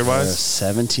Dolphins record There's wise?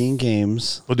 17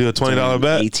 games. We'll do a $20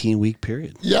 bet. 18-week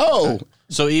period. Yo,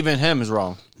 So even him is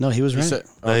wrong. No, he was right. said-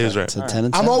 No, he was right. It's a 10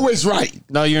 and 7. I'm always right.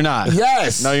 No, you're not.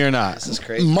 Yes. No, you're not. This is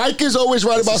crazy. Mike is always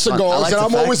right about is fun. I cigars, like and the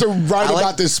I'm fact- always right I like-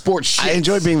 about this sports shit. I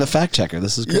enjoy being the fact checker.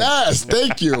 This is great. Yes,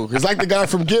 thank you. It's like the guy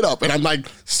from Get Up, and I'm like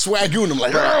swagoon. I'm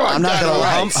like, I'm not gonna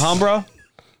lie. Hum, bro?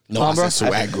 No, I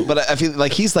said swagoo. But I feel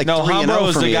like he's like No, 3-0 Humbro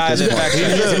is for the me. guy at this that point. fact He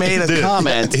checks. just made a Dude,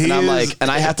 comment, he and I'm is- like,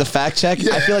 and I have to fact check.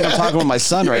 I feel like I'm talking with my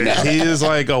son right now. He is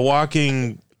like a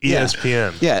walking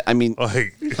ESPN. Yeah, I mean,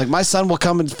 Like, my son will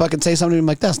come and fucking say something. I'm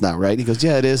like, that's not right. He goes,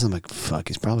 yeah, it is. I'm like, fuck,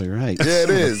 he's probably right. Yeah, it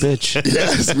Son of a is. bitch.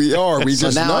 Yes, we are. We So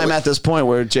just now know I'm it. at this point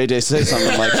where JJ says something.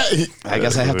 I'm like, I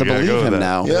guess I have to We gotta believe go with him that.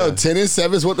 now. Yo,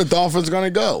 10-7 is what the Dolphins are going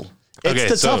to go. It's Okay,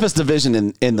 the so- toughest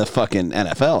division in the fucking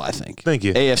NFL, I think. Thank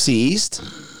you. AFC East.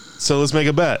 so let's make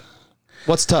a bet.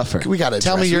 What's tougher? We gotta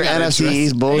tell me address- your we gotta NFC address-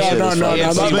 East bullshit. No, is no, fucking- no,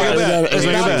 Let's no, make a no, bet. no. Let's It's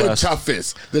make a not bet. the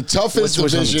toughest. The toughest Which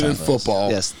one's the division in toughest?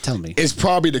 football. Yes, tell me. It's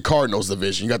probably the Cardinals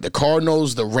division. You got the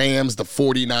Cardinals, the Rams, the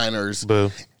 49ers. Boo.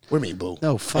 What do you mean, boo?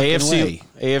 No fucking way.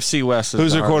 AFC West is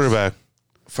Who's the their hardest. quarterback?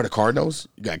 For the Cardinals,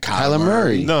 you got Kyler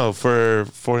Murray. No, for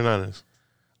 49ers.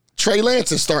 Trey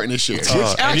Lance is starting this year. Which and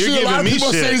you're actually, a lot giving of me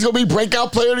people shit. say he's going to be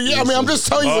breakout player of the year. I mean, I'm just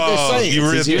telling you what they're saying.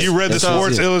 You read the It's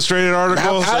Sports easier. Illustrated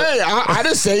article? I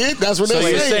didn't say it. That's what So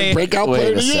they're you're saying. saying- Breakout Wait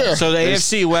player of a the year. second. So the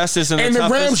AFC West isn't And the the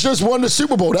toughest. Rams just won the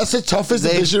Super Bowl. That's the toughest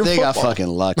They division in got football. fucking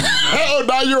lucky. Hell,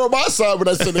 now you're on my side when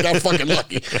I said they got fucking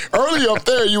lucky. Earlier up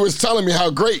there, you was telling me how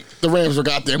great the Rams were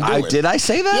goddamn doing. Did I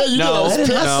say that? Yeah, you No. did. I was I did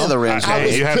not pissed. say the Rams. I was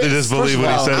Hey, you have to pissed. just believe what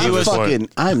he Well, says at I'm this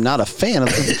point. I'm not a fan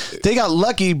of They got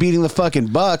lucky beating the fucking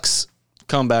Bucks.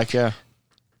 Comeback, yeah.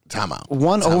 Time out.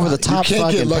 One Time over out. the top You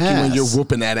can't get fucking lucky when pass. you're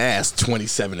whooping that ass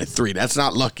 27-3. That's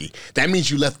not lucky. That means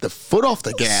you left the foot off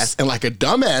the gas and like a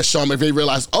dumbass, Sean McVay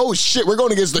realized, oh shit, we're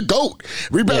going against the GOAT.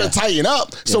 We better Yeah. tighten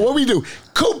up. So what we do?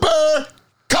 Cooper.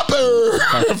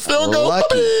 Field goal. Lucky.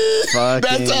 Puppy.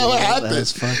 That's how it Fucking- happened.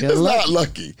 that's fucking It's not lucky.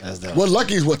 lucky. That's not What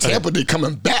lucky is what Tampa did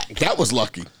coming back. That was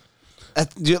lucky.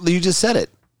 You just said it.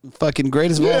 Fucking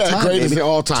greatest of all Yeah, time. greatest baby. of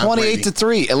all time,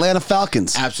 28-3. Atlanta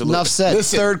Falcons. Absolutely. Enough said.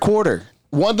 Listen. Third quarter.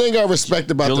 One thing I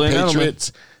respect about Julian the Edelman.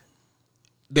 Patriots,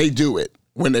 they do it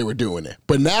when they were doing it.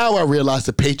 But now I realize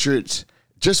the Patriots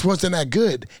just wasn't that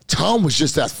good. Tom was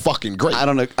just that fucking great. I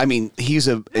don't know. I mean, he's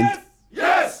a.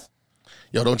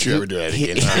 Yo, don't you ever do that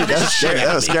again. That was scary.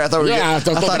 That was scary. I thought, Yeah, I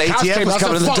thought the cops ATF came was out.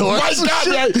 coming to the Fuck, door. My God,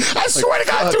 man, I swear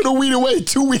to God, I threw the weed away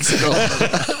 2 weeks ago.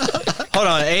 Hold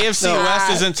on. AFC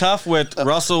West isn't tough with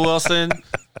Russell Wilson,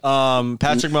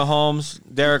 Patrick Mahomes,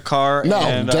 Derek Carr. No,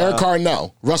 and, Derek Carr,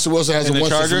 no. Russell Wilson hasn't and the won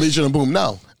since the Chargers? Legion of Boom,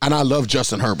 no. And I love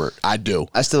Justin Herbert. I do.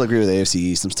 I still agree with AFC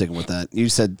East. I'm sticking with that. You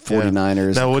said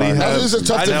 49ers. Now, what do you Cardinals. have? That is a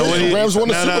tough Now, what do division. you- Rams won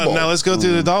the now, Super now, Bowl. Now let's go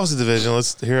through the Dolphins division.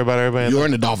 Let's hear about everybody. You're in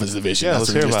the Dolphins division. Yeah, That's let's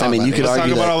what hear we just about. I mean, you could let's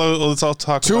argue talk that- about all. Let's all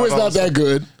talk. Tua about is all not this that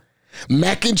good.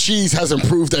 Mac and cheese hasn't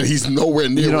proved that he's nowhere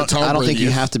near You what don't, Tom I don't Brady think you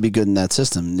is. have to be good in that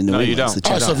system. In New No, England. you don't. It's the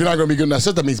All right, Jets. so if you're not going to be good in that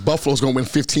set, that means Buffalo's going to win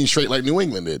 15 straight like New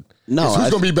England did. No, 'Cause who's I-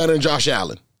 going to be better than Josh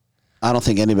Allen? I don't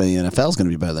think anybody in the NFL is going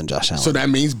to be better than Josh Allen. So that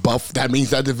means that means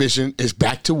that division is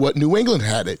back to what New England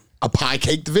had it. A pie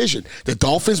cake division. The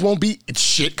Dolphins won't be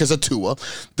shit because of Tua.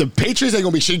 The Patriots ain't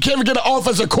gonna be shit. You can't even get an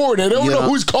offensive coordinator. They don't You know don't-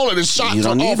 who's calling the shots you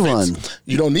don't on need offense. one.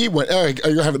 You don't need one. Eric,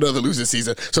 you're gonna have another losing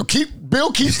season. So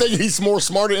Bill keeps thinking he's more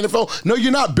smarter in the NFL. No,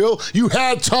 you're not, Bill. You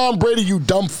had Tom Brady, you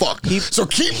dumb fuck. So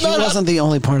keep he that up. wasn't the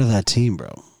only part of that team, bro.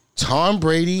 Tom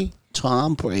Brady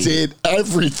Tom Brady. did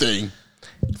everything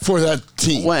for that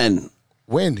team.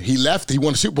 When? He left, he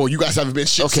won the Super Bowl. You guys haven't been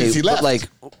shit Okay, since he left.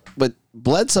 but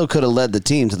Bledsoe could have led the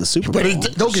team to the Super Bowl.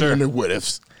 But don't get into what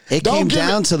ifs. It came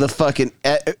down to the fucking.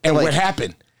 And what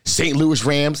happened? St. Louis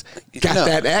Rams got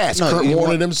that ass. Kurt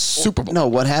Warner them Super Bowl. No,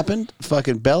 what happened?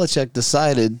 Fucking Belichick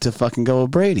decided to fucking go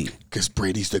with Brady. Because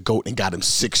Brady's the GOAT and got him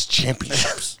 6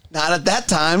 championships. Not at that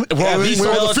time. Well, he's in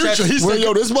the future. He said,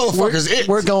 yo, this motherfucker's it.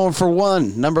 We're going for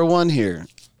number one here.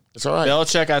 That's all right.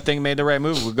 Belichick, I think, made the right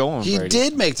move. We're going He Brady.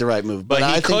 did make the right move, but he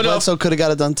I think Bledsoe could have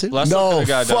got it done too. No,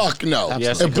 fuck no.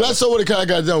 Yes, if Bledsoe would have got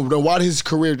it done, then why did his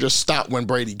career just stop when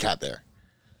Brady got there?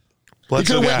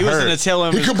 Bledsoe got He was in hurt. the tail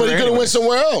end of his But he could have went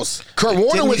somewhere else. Kurt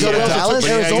Warner went somewhere else. Took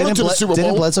Arizona to the Super Bowl.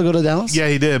 Didn't Bledsoe go to Dallas? Yeah,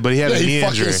 he did, but he had a knee he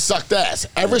fucking injury. sucked ass.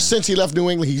 Ever since he left New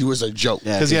England, he was a joke.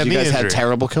 Yeah, because he had you knee guys had injury.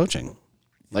 terrible coaching.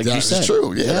 Like you said. That's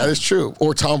true. Yeah, that is true.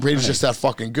 Or Tom Brady's just that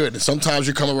fucking good. And sometimes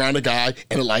you come around a guy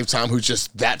in a lifetime who's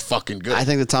just that fucking good. I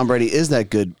think that Tom Brady is that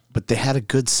good, but they had a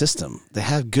good system. They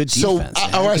had good defense.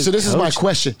 All right, so this is my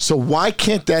question. So why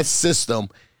can't that system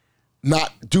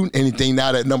not do anything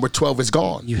now that number 12 is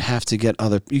gone? You have to get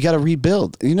you got to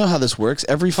rebuild. You know how this works.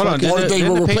 Every Hold on, fucking. Or they Didn't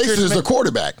will the replace it Patriots as the make-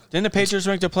 quarterback. Didn't the Patriots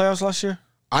make the playoffs last year?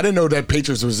 I didn't know that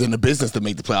Patriots was in the business to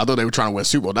make the play. I thought they were trying to win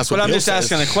Super Bowl. That's what But I'm Bill just says.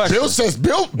 asking a question. Bill says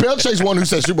Bill Chase one who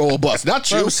said Super Bowl bust.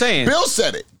 Not you. What I'm saying. Bill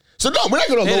said it. So no, we're not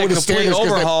going to They had lower a the complete standards. 'cause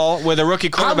overhaul with a rookie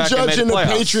I'm quarterback and made judging the the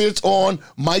playoffs. Patriots on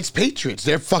Mike's Patriots.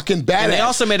 They're fucking badass. And they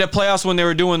also made the playoffs when they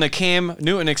were doing the Cam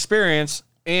Newton experience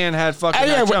and had fucking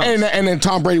Mac Jones. and then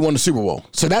Tom Brady won the Super Bowl.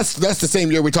 So that's the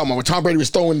same year we're talking about when Tom Brady was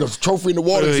throwing the trophy in the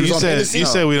water. He was You on said, you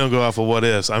said we don't go off of what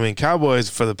ifs. I mean, Cowboys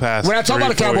for the past. We're not talking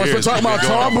about the 3-4 Cowboys. We're years, talking about we've been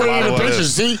going Tom off a Brady lot and the of what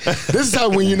Patriots. ifs. See, this is how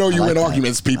when you know you win that.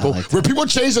 arguments, people. I like that. When people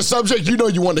change the subject, you know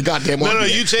you won the goddamn No,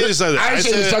 argument. you changed the subject. I I changed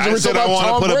the said- subject. I We're said talking I about wanna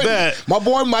Tom put a Brady. bet. My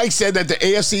boy Mike said that the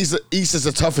AFC East is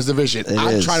the toughest division.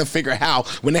 I'm is. trying to figure how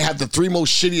when they have the 3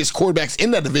 most shittiest quarterbacks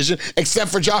in that division, except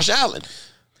for Josh Allen.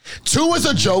 2 is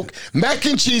a joke. Mac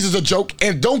and cheese is a joke.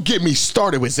 And don't get me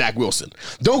started with Zach Wilson.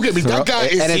 Don't get me. That guy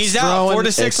is. and it's He's out 4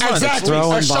 to 6 it's months. Exactly. Throwing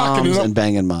That's shocking, bombs you know? and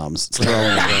banging moms. It's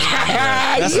throwing.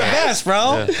 That's the best,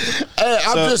 bro. Hey,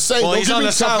 I'm just saying. Well, don't he's give on me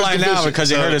the toughest sideline now division. because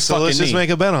he hurt his So fucking let's just knee. make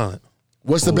a bet on it.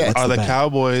 What's the bet? Are the bet?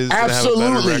 Cowboys going to have a better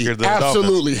Absolutely. record than the Dolphins?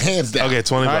 Absolutely. Hands down. Okay,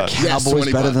 $20. right. Yes, Cowboys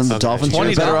 $20 better than the Okay. Dolphins. You're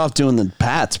 $20. better off doing the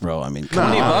Pats, bro. I mean,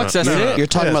 come on. $20, that's it. You're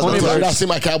talking about Did the you not first. see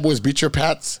my Cowboys beat your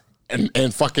Pats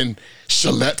and fucking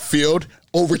Gillette Field?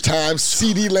 Overtime,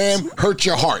 CD Lamb hurt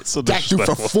your heart. So Dak threw for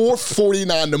disrespectful.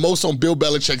 449, the most on Bill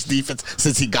Belichick's defense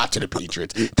since he got to the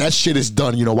Patriots. That shit is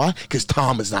done. You know why? Because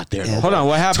Tom is not there. No Hold more. on,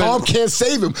 what happened? Tom can't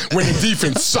save him when the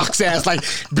defense sucks ass. Like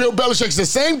Bill Belichick's the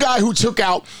same guy who took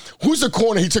out, who's the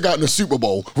corner he took out in the Super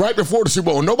Bowl, right before the Super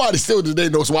Bowl. Nobody still today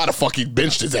knows why the fuck he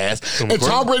benched his ass. And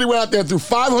Tom Brady went out there and threw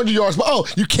 500 yards.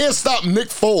 But you can't stop Nick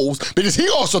Foles because he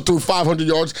also threw 500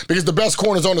 yards because the best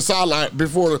corner's on the sideline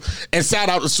before and sat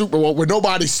out the Super Bowl where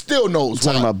nobody still knows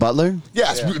why. Talking about Butler?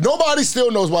 Yes, nobody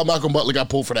still knows why Malcolm Butler got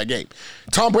pulled for that game.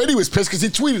 Tom Brady was pissed because he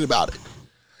tweeted about it.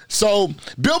 So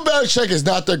Bill Belichick is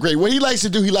not that great. What he likes to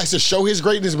do, he likes to show his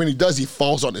greatness. When he does, he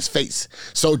falls on his face.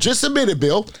 So just admit it,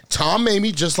 Bill. Tom made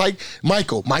me just like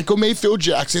Michael. Michael made Phil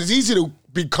Jackson. It's easy to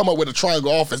come up with a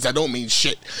triangle offense that don't mean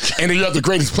shit. And then you have the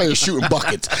greatest players shooting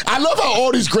buckets. I love how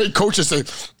all these great coaches say,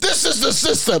 this is the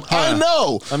system. I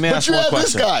know. Let me but ask you one have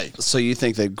question. this guy. So you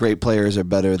think that great players are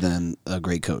better than a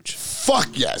great coach? Fuck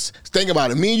yes. Think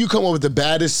about it. Me and you come up with the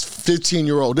baddest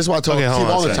 15-year-old. This is why I talk Okay, to hold Steve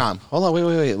on all a the second. time. Hold on,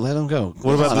 wait. Let him go.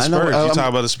 What about the Spurs? You talk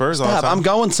about the Spurs all the Stop. time. I'm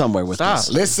going somewhere with Stop.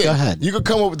 this. Listen, Go ahead. you could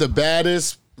come up with the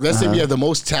baddest. Let's say we have the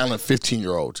most talent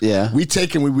 15-year-olds. Yeah. We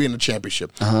take and we win the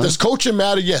championship. Does coaching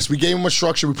matter? Yes. We gave them a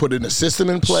structure. We put in a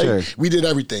system in play. Sure. We did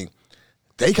everything.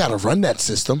 They got to run that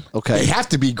system. Okay. They have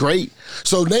to be great.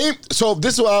 So this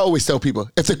is what I always tell people.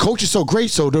 If the coach is so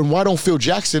great, then why don't Phil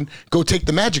Jackson go take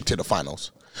the Magic to the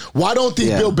finals? Why don't these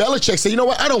Bill Belichick say, you know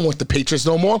what, I don't want the Patriots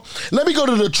no more. Let me go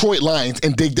to the Detroit Lions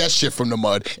and dig that shit from the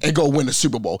mud and go win the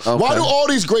Super Bowl. Okay. Why do all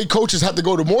these great coaches have to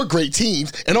go to more great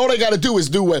teams and all they got to do is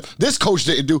do what this coach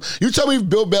didn't do? You tell me if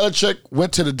Bill Belichick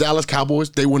went to the Dallas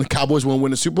Cowboys, the Cowboys won't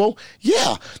win the Super Bowl?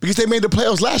 Yeah, because they made the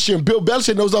playoffs last year and Bill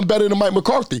Belichick knows I'm better than Mike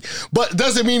McCarthy. But it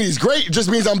doesn't mean he's great. It just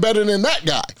means I'm better than that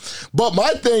guy. But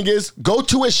my thing is go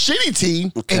to a shitty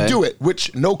team and do it,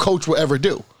 which no coach will ever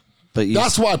do. But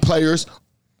That's why players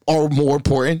are more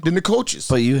important than the coaches.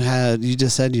 But you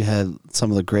just said you had some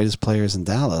of the greatest players in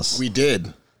Dallas. We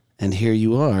did. And here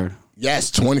you are. Yes,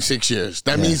 26 years.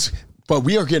 That means, but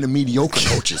we are getting mediocre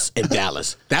coaches in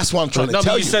Dallas. That's what I'm trying to No,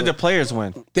 tell but you. you said the players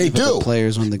win. They do. The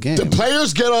players win the game. The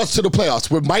players get us to the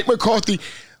playoffs. With Mike McCarthy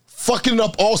fucking it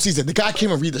up all season. The guy can't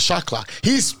even read the shot clock.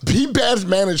 He bad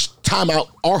managed timeout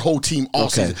our whole team all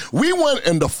season. We went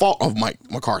in the fault of Mike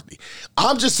McCarthy.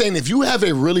 I'm just saying, if you have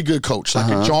a really good coach, like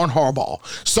a John Harbaugh,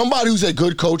 somebody who's a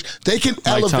good coach, they can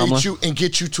elevate Tomlin. you and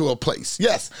get you to a place.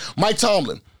 Yes, Mike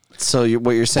Tomlin. So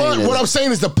what you're saying is... What I'm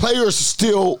saying is the players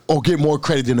still get more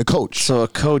credit than the coach. So a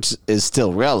coach is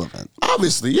still relevant.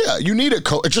 Obviously, yeah. You need a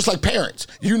coach. It's just like parents.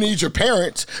 You need your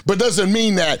parents, but doesn't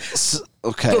mean that...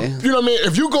 Okay. You know what I mean?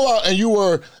 If you go out and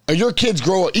your kids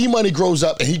grow up, E-Money grows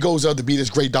up and he goes out to be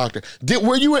this great doctor.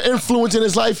 Were you an influence in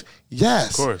his life?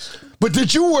 Yes. Of course. But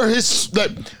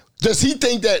does he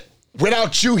think that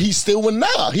without you, he still would?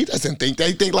 Nah, he doesn't think that.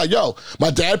 He think like, yo, my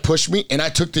dad pushed me and I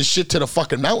took this shit to the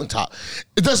fucking mountaintop.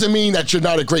 It doesn't mean that you're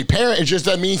not a great parent. It just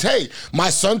that means, hey, my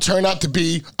son turned out to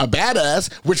be a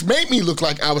badass, which made me look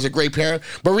like I was a great parent.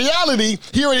 But reality,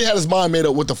 he already had his mind made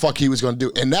up what the fuck he was going to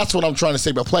do. And that's what I'm trying to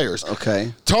say about players.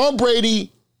 Okay. Tom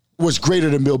Brady was greater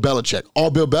than Bill Belichick.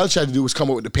 All Bill Belichick had to do was come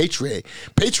up with the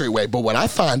Patriot way. But what I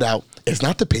find out, it's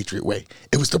not the Patriot way.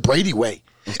 It was the Brady way.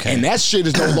 Okay. And that shit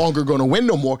is no longer going to win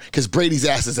no more because Brady's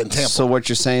ass is in Tampa. So what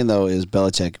you're saying, though, is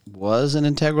Belichick was an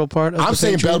integral part of I'm the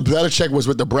saying Patriots? Belichick was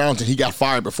with the Browns and he got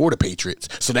fired before the Patriots.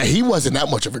 So that he wasn't that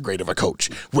much of a great of a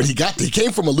coach. When he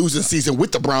came from a losing season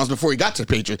with the Browns before he got to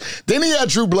the Patriots. Then he had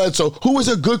Drew Bledsoe, who was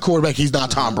a good quarterback. He's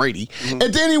not Tom Brady. Mm-hmm.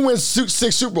 And then he wins 6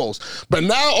 Super Bowls. But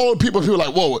now all the people are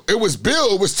like, whoa, it was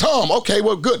Bill, it was Tom. Okay,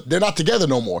 well, good. They're not together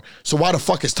no more. So why the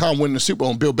fuck is Tom winning the Super Bowl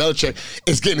and Bill Belichick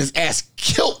is getting his ass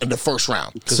killed in the first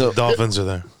round? Because the Dolphins are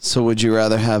there. So would you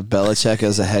rather have Belichick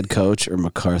as a head coach or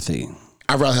McCarthy?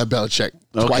 I'd rather have Belichick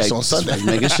twice on Sunday. Just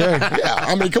making sure. Yeah,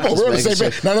 I mean, come on, we're on the same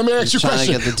page. Now, let me ask you a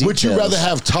question. Would you rather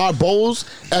have Todd Bowles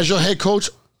as your head coach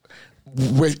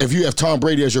if you have Tom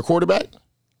Brady as your quarterback?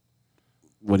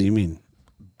 What do you mean?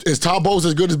 Is Todd Bowles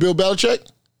as good as Bill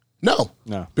Belichick? No.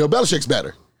 Bill Belichick's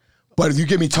better. But if you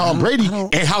give me Tom Brady,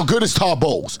 and how good is Todd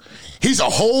Bowles? He's a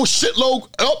whole shitload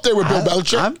up there with Bill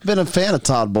Belichick. I've been a fan of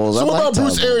Todd Bowles. So what about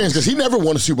Bruce Arians? Because he never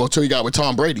won a Super Bowl until he got with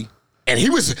Tom Brady. And he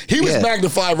was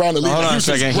magnified around the league. Hold on a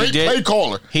second. Great play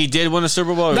caller. He did win a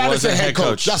Super Bowl. Not as a head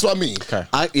coach. That's what I mean. Okay.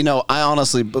 I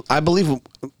honestly, I believe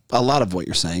a lot of what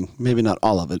you're saying. Maybe not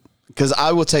all of it. Because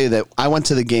I will tell you that I went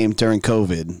to the game during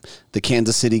COVID, the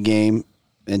Kansas City game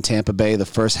in Tampa Bay. The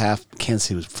first half, Kansas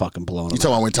City was fucking blown. You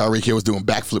talking about when Tyreek Hill was doing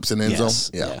backflips in the end zone?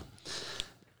 Yeah.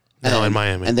 No, in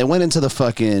Miami. And they went into the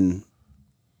fucking...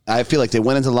 I feel like they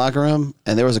went into the locker room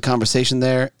and there was a conversation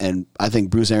there, and I think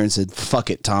Bruce Arians said,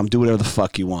 fuck it, Tom, do whatever the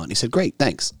fuck you want. He said, great,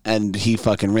 thanks. And he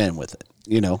fucking ran with it,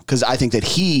 because I think that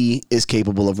he is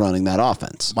capable of running that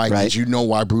offense. Mike, right? did you know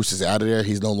why Bruce is out of there?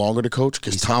 He's no longer the coach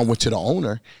because Tom went to the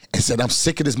owner and said, I'm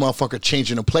sick of this motherfucker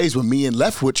changing the plays when me and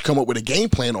Leftwich come up with a game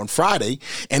plan on Friday,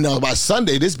 and by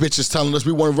Sunday, this bitch is telling us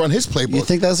we want to run his playbook. You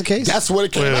think that's the case? That's what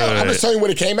it came out. I'm just telling you what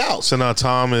it came out. So now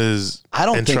Tom is I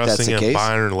don't think that's the case.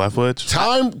 Byron Leftwich?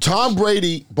 Tom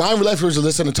Brady, Brian Leftwich is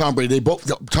listening to Tom Brady. Brian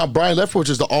Leftwich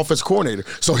is the offense coordinator.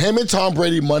 So him and Tom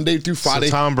Brady Monday through Friday.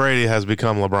 So Tom Brady has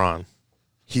become LeBron.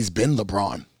 He's been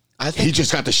LeBron. He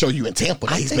just got to show you in Tampa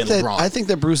that he's been LeBron. I think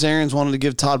that Bruce Arians wanted to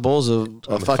give Todd Bowles a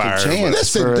fucking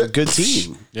chance for a good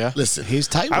team. Yeah. Listen. He's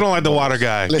tight. I don't like the water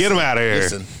guy. Get him out of here.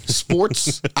 Listen,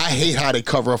 sports, I hate how they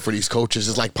cover up for these coaches.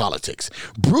 It's like politics.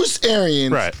 Bruce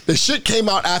Arians, the shit came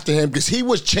out after him because he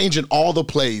was changing all the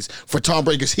plays for Tom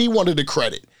Brady because he wanted the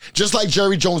credit. Just like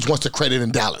Jerry Jones wants the credit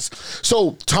in Dallas.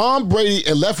 So Tom Brady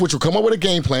and Leftwich will come up with a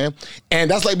game plan, and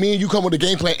that's like me and you come with a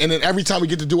game plan, and then every time we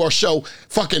get to do our show,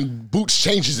 fucking Boots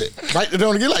changes it. Right? They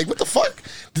don't get like, what the fuck?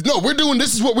 No,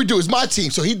 this is what we do. It's my team.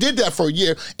 So he did that for a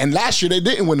year, and last year they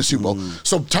didn't win the Super Bowl.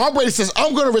 So Tom Brady says,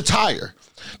 I'm going to retire.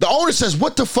 The owner says,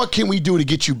 what the fuck can we do to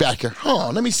get you back here?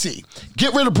 Let me see.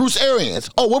 Get rid of Bruce Arians.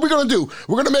 Oh, what are we going to do?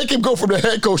 We're going to make him go from the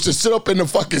head coach to sit up in the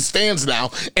fucking stands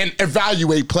now and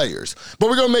evaluate players. But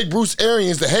we're going to make Bruce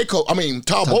Arians the head coach.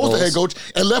 Todd Bowles the head coach,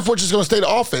 and Leftwich is going to stay the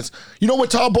offense. You know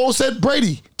what Todd Bowles said?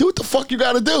 Brady, do what the fuck you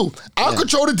got to do. I'll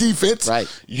control the defense. Right.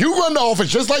 You run the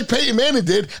offense just like Peyton Manning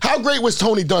did. How great was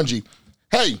Tony Dungy?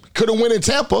 Hey, could have won in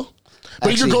Tampa.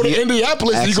 But you can go to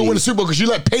Indianapolis and you can win the Super Bowl because you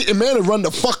let Peyton Manning run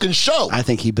the fucking show. I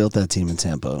think he built that team in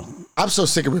Tampa. I'm so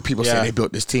sick of people saying they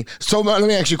built this team. So let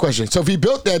me ask you a question. So if he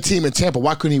built that team in Tampa,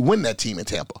 why couldn't he win that team in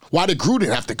Tampa? Why did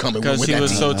Gruden have to come and win that team?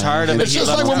 Because he was so tired of it. It's just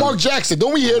like with Mark Jackson.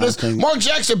 Don't we hear this? Mark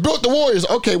Jackson built the Warriors.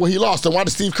 Okay, well, he lost. Then why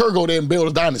did Steve Kerr go there and build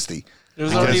a dynasty? It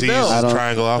was already built.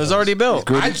 It was already built.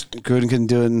 Gruden couldn't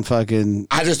do it in fucking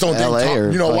I just don't LA think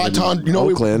Tom, you know why Tom,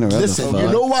 Oakland listen,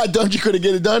 you know why Dungy couldn't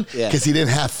get it done? Because he didn't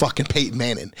have fucking Peyton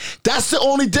Manning. That's the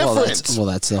only difference. Well,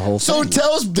 that's the whole thing. So it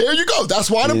tells, there you go. That's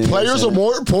why the players are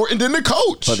more important than the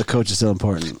coach. But the coach is still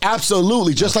important.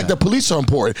 Absolutely. Just like the police are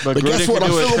important. But guess what?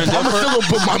 I'm still going to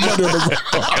put my money on the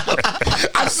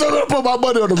ground. I'm still gonna put my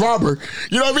money on the robber.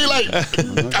 You know what I mean?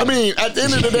 Like, I mean, at the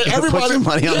end of the day, everybody put your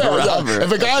money on the robber.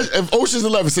 If Ocean's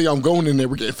 11 say I'm going in there,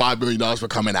 we're getting $5 million for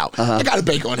coming out. I got to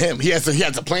bank on him. He has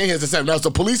a plan. He has a 7. Now, is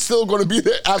the police still going to be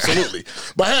there? Absolutely.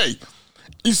 But hey,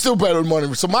 you still better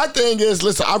money. So my thing is,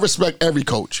 listen, I respect every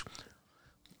coach,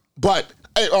 but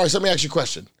hey, all right. So let me ask you a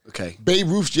question. Okay. Babe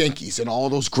Ruth's Yankees and all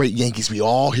those great Yankees we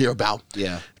all hear about.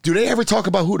 Yeah. Do they ever talk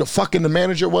about who the fucking the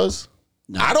manager was?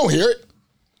 No. I don't hear it.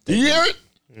 Do you hear it?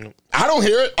 No. I don't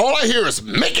hear it. All I hear is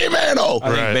Mickey Mantle,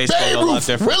 Babe Ruth,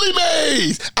 Willie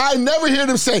Mays. I never hear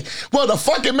them say, well, the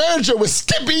fucking manager was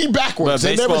Skippy backwards.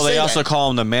 But baseball, they that. also call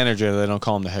him the manager. They don't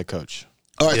call him the head coach.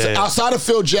 All right, outside of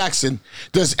Phil Jackson,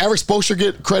 does Eric Spoelstra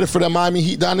get credit for the Miami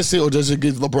Heat dynasty, or does it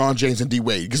give LeBron James and D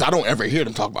Wade? Because I don't ever hear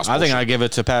them talk about Spoelstra. I think I give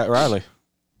it to Pat Riley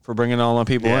for bringing all the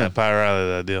people in. Yeah, Pat Riley,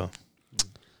 that deal.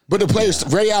 But the players,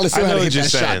 Ray Allen still had to hit that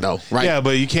shot, though, right? Yeah,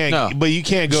 but you can't. No. But you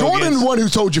can't go. Jordan, the one who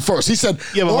told you first. He said,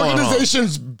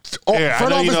 organizations,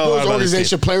 front office builds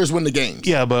organization, players win the game.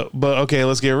 Yeah, but okay,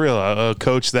 let's get real. A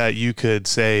coach that you could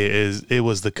say it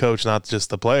was the coach, not just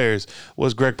the players,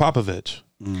 was Greg Popovich.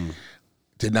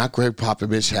 Did not Greg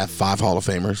Popovich have 5 Hall of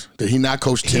Famers? Did he not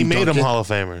coach Tim Duncan? He made them Hall of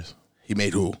Famers. He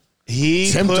made who?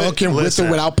 Tim Duncan, with or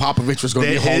without Popovich, was going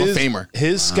to be a Hall of Famer.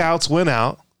 His scouts went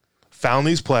out, found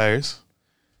these players.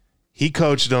 He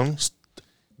coached them.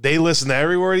 They listened to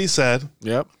every word he said.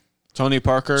 Yep. Tony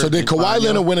Parker. So did Kawhi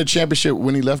Leonard win a championship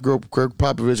when he left Greg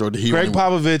Popovich, or did he? Greg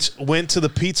Popovich went to the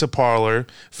pizza parlor,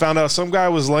 found out some guy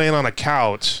was laying on a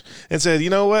couch, and said, "You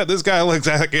know what? This guy looks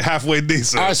halfway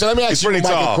decent." All right, so let me ask you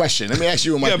a question. Let me ask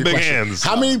you a question. Big hands.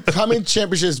 How many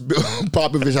championships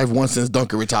Popovich have won since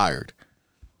Duncan retired?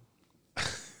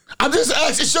 I'm just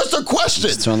asking. It's just a question.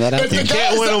 Just throwing that out there. You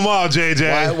can't win them all,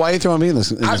 JJ. Why are you throwing me in this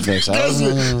face? I just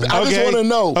want to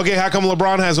know. Okay, how come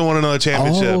LeBron hasn't won another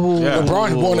championship?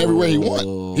 LeBron won everywhere he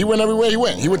won. He went everywhere he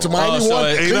went. He went to Miami, he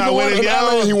won. He's not winning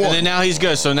yet. He won. And then now he's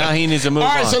good, so now he needs to move on.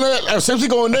 All right, so since we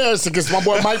going there, it's because my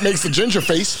boy Mike makes the ginger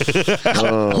face. Name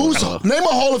a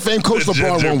Hall of Fame coach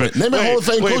LeBron won with. Name a Hall of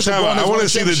Fame coach LeBron. I want to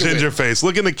see the ginger face.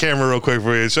 Look in the camera real quick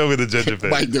for you. Show me the ginger face.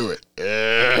 Mike, do it.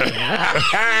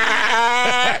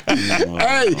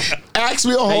 Hey, ask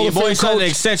me a Hall of Fame coach. An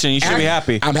extension. You should be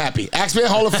happy. I'm happy. Ask me a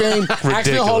Hall of Fame.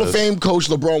 Ask me a Hall of Fame coach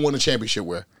LeBron won a championship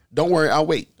with. Don't worry, I'll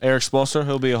wait. Eric Spoelstra,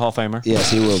 he'll be a Hall of Famer. Yes,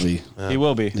 he will be. He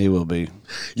will be. He will be.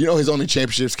 You know his only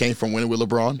championships came from winning with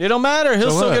LeBron? It don't matter.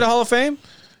 He'll still get a Hall of Fame.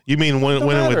 You mean winning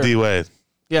with D Wade?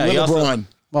 Yeah, with LeBron.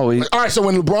 All right, so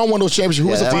when LeBron won those championships, who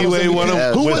was the finals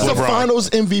MVP? Who was the finals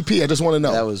MVP? I just want to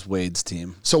know. That was Wade's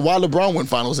team. So why LeBron won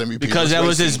finals MVP? Because that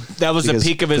was the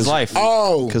peak of his life.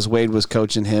 Oh, because Wade was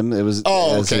coaching him. It was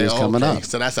as he was coming up.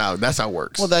 So that's how it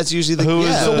works. Well, that's usually the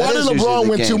So why did LeBron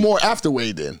win 2 more after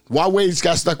Wade then? Why Wade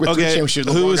got stuck with 3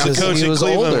 championships? Who was the coach in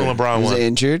Cleveland when LeBron won? He was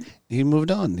injured. He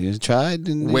moved on. He tried.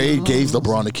 And Wade gave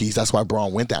LeBron the keys. That's why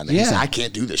LeBron went down there. He said, I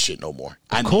can't do this shit no more.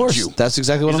 I need you. That's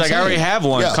exactly what I'm saying. I already have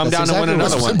one. Come down and win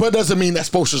another one. But doesn't mean that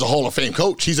Spoelstra's a Hall of Fame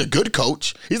coach. He's a good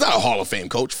coach. He's not a Hall of Fame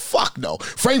coach. Fuck no.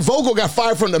 Frank Vogel got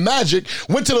fired from the Magic,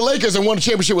 went to the Lakers and won a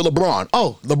championship with LeBron.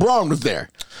 Oh, LeBron was there.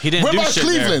 He didn't What do about shit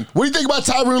Cleveland? there. What do you think about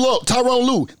Tyronn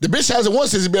Lue? The bitch hasn't won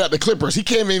since he's been at the Clippers. He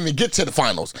can't even get to the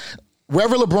finals.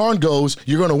 Wherever LeBron goes,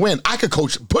 you're going to win. I could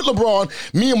coach. Put LeBron,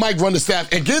 me and Mike run the staff,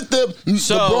 and get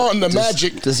LeBron the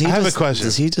Magic. I have a question.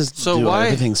 Does he just do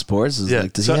everything sports?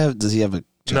 Does he have a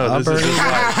job? No, this is his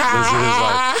life. This is his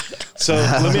life. So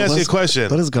let me ask you a question.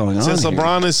 What is going on Since here?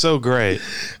 LeBron is so great,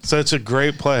 such a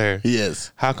great player, He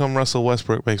is. how come Russell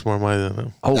Westbrook makes more money than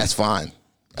him? Oh, that's fine.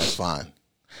 That's fine.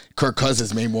 Kirk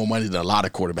Cousins made more money than a lot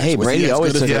of quarterbacks. Hey, Brady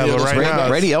always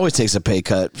Brady always takes a pay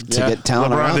cut to get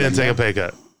talent around LeBron didn't him. take a pay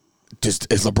cut.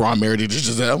 Is LeBron married to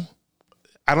Giselle?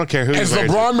 I don't care who he's Is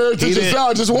LeBron married to Giselle?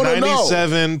 I just want to know.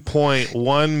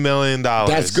 $97.1 million.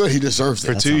 That's good. He deserves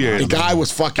it. For 2 years. The guy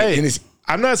was fucking in his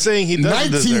I'm not saying he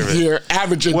doesn't deserve 19th it. year,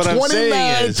 averaging What I'm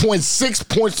saying is- 29.6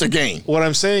 points a game. What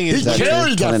I'm saying is, He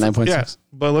carried that. 29.6. yeah.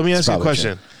 But let me ask you a probably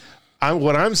question.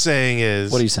 What I'm saying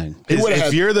is, What are you saying? is would've if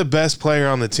had- you're the best player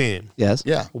on the team, Yes.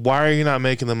 Yeah. why are you not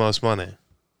making the most money?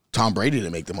 Tom Brady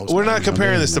didn't make the most We're money. not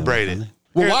comparing this to Brady.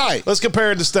 Well, why? Let's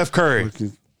compare it to Steph Curry.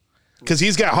 Because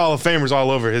he's got Hall of Famers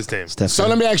all over his team. So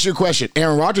let me ask you a question.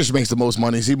 Aaron Rodgers makes the most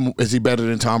money. Is he better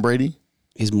than Tom Brady?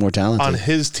 He's more talented. On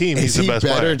his team, he's Is the best he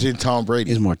better player. than Tom Brady?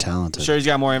 He's more talented. Sure, he's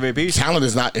got more MVPs. Talent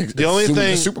is not The only assuming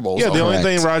thing, the Super Bowl. the only Correct.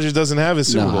 thing Rodgers doesn't have is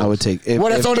Super No, Bowl. I would take. Well,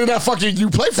 that's only that fucking you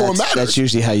play for matters. That's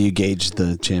usually how you gauge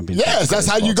the championship. Yes, that's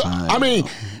how you go. I mean,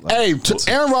 hey,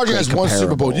 Aaron Rodgers has won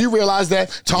Super Bowl. Do you realize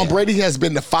that Tom Brady has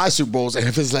been to 5 Super Bowls,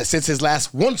 and since his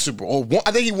last 1 Super Bowl,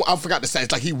 I think I forgot the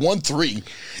stats. Like he won 3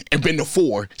 and been to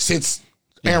 4 since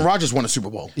Aaron Rodgers won a Super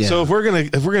Bowl. Yeah. So if we're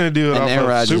gonna do it And Aaron off of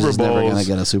Rodgers Super is never Bowls, gonna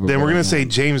get a Super then Bowl we're gonna again. say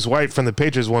James White from the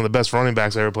Patriots is one of the best running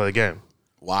backs I ever played the game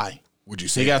Why would you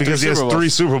say He got that? because he has 3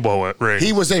 Super Bowl rings.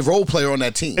 He was a role player on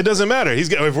that team. It doesn't matter. He's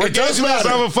got. If we're It does getting matter.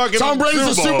 off a fucking Tom Brady's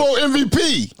a Super Bowl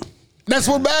MVP. That's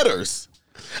what matters.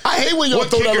 I hate when y'all What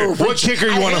throw that kicker- little what kicker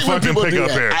you wanna fucking pick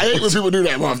up here? I hate when people do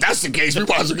that. Well, if that's the case, we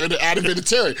might as well go to Adam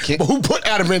Vinatieri. But who put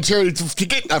Adam Vinatieri to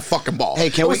get that fucking ball? Hey,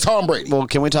 can it we? was Tom Brady. Well,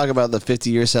 can we talk about the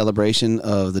 50-year celebration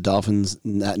of the Dolphins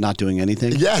not doing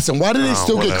anything? Yes, and why did they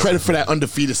still get whatever. credit for that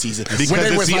undefeated season? Because when there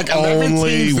it's was the like 11 only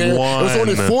teams there, it was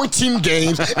only one. 14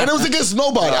 games, and it was against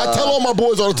nobody. I tell all my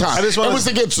boys all the time, just wanna- it was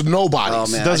against nobody. Oh,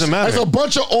 man. It doesn't There's matter. a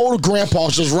bunch of old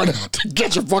grandpas just running out to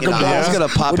get your fucking balls. I was gonna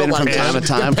pop We in don't from like time that. to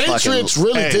time. The Patriots fucking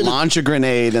really did it. launch a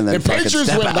grenade and then The fucking Patriots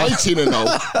step went out.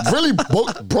 19-0, really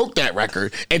broke that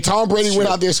record, and Tom Brady went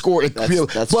out there and scored.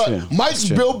 That's but true. Mike's That's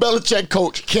true. Bill Belichick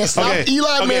coach can't stop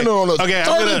Eli Manning on a Okay,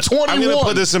 30-21. I'm gonna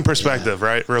put this in perspective,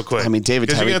 right, real quick. I mean, David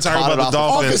because you're Tyree gonna talk caught about it the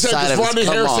off the Dolphins. fucking side of his- Rodney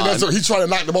come Harrison, on. he's trying to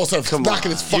knock the ball off,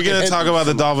 knocking his fucking You're gonna head. talk about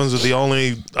the Dolphins with the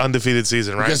only undefeated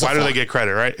season, right? Against the Why do they Falcons. get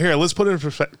credit, right? Here, let's put it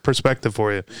in perspective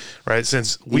for you, right?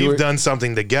 Since we've done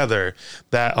something together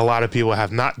that a lot of people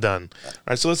have not done,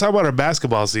 right? So let's talk about our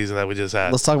basketball season that we just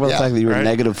had. Let's talk about the fact that you were right?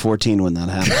 negative 14 when that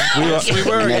happened. We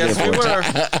were, yes, we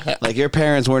were. Like your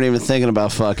parents weren't even thinking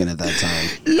about fucking at that time.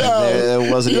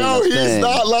 There wasn't even a he's thing.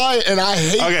 not lying, and I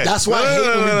hate. Okay. That's why I hate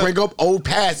when No. we bring up old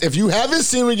past. If you haven't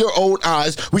seen it with your own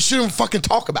eyes, we shouldn't fucking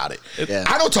talk about it. Yeah.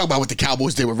 I don't talk about what the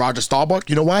Cowboys did with Roger Staubach.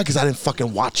 You know why? Because I didn't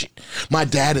fucking watch it. My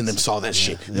dad and them saw that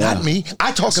shit, not me.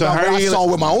 I talk So about how what are I you saw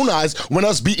gonna- with my own eyes when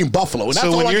us beating Buffalo. And that's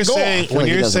So all when I you're can go saying off. feel when like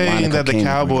he you're does a line saying of that the cocaine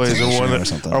Cowboys before he are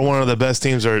takes it or one of the best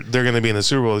teams, they're going to be in the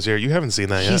Super Bowl this year. You haven't seen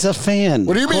that yet. He's a fan.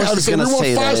 What do you mean? Of I course was he's saying we gonna won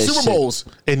say 5 that Super shit. Bowls.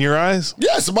 In your eyes?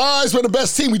 Yes, my eyes were the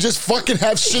best team. We just fucking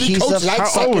have shitty He's a coaches.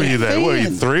 f- How old were you then? What were you,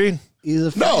 fan. 3? He's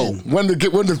a fan. No, when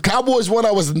the Cowboys won,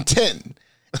 I was in 10,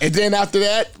 and then after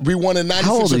that, we won in '96.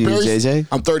 How old are you, with Barry. JJ?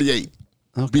 I'm 38.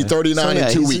 Be 39 So, yeah,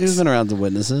 in 2 he's weeks. been around to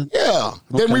witness it. Yeah.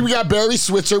 Then we got Barry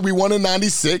Switzer. We won in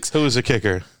 '96. Who was the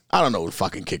kicker? I don't know who the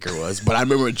fucking kicker was, but I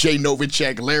remember Jay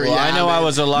Novacek, Larry. Well, I know Allen, I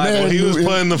was alive. Man, Well, he was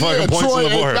putting the fucking points on the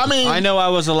board. I mean, I know I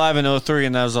was alive in 03,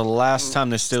 and that was the last time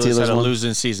the Steelers had a won?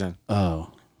 losing season. Oh.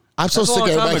 I'm so That's a sick of long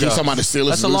time everybody keeps ago. talking about the Steelers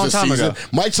That's a long losing time season. ago.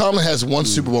 Mike Tomlin has one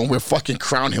Super Bowl, and we're fucking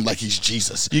crown him like he's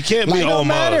Jesus. You can't be Like, don't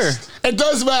almost. It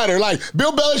does matter. Like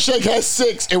Bill Belichick has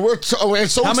 6, and we're so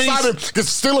How many- excited because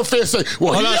Steelers fans say,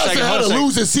 "Well, Hold he on a hasn't second, had hold a on a second.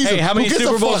 losing season." Hey, how many Who gives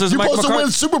Super a Bowls fuck? is You're Mike supposed to McCarthy?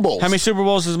 win Super Bowls? How many Super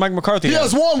Bowls does Mike McCarthy He have?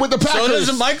 has one with the Packers.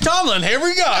 So does Mike Tomlin. Here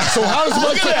we go. So how does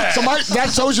Look at that. So Mike?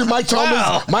 That shows you Mike Tomlin.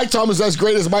 Wow. Mike Tomlin's as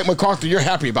great as Mike McCarthy. You're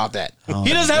happy about that?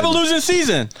 He doesn't have a losing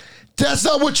season. That's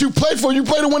not what you play for. You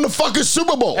play to win the fucking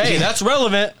Super Bowl. Hey, that's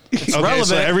relevant. It's Okay, relevant.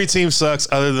 so every team sucks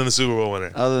other than the Super Bowl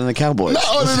winner. Other than the Cowboys. No,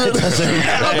 other than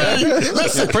I mean,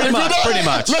 listen, Pretty if you're much, not- pretty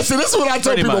much. Listen, this is what I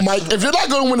tell Pretty people, much. Mike. If you're not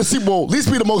going to win the Super Bowl, at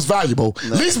least be the most valuable.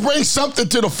 At least bring something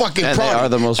to the fucking And they product. are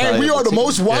the most and we valuable are the team.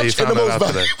 most Yeah, you watched and the found that most out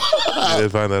today. valuable. I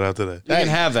did find that out today. You can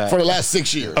have that. For the last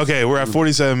 6 years. Okay, we're at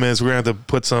 47 minutes. We're going to have to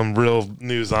put some real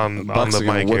news on Bucks the are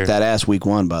gonna mic whip here. that ass week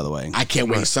 1, by the way. I can't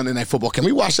wait. Sunday Night Football. Can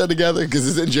we watch that together? Because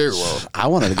it's in Jerry World. I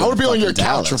wanted to go. I would be on your fucking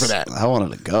couch Dallas. for that. I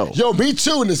wanted to go. Yo, me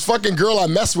too. And this fucking girl I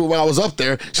messed with when I was up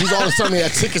there, she's all of a sudden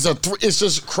had tickets. It's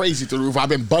just crazy through the roof. I've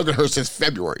been bugging her since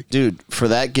February. Dude, for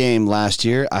that game last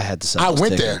year, I had to sell I those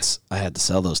went tickets. I had to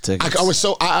sell those tickets. I was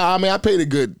so. I mean, I paid a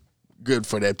good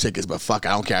for them tickets, but fuck, I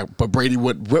don't care. But Brady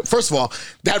would. First of all,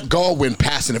 that Godwin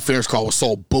pass interference call was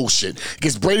so bullshit.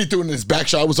 Because Brady threw it in his back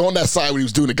shot. I was on that side when he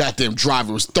was doing the goddamn drive.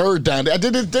 It was 3rd down.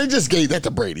 They just gave that to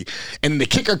Brady, and the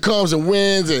kicker comes and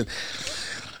wins, and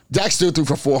Dak still threw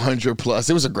for 400 plus.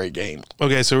 It was a great game.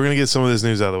 Okay, so we're going to get some of this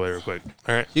news out of the way real quick.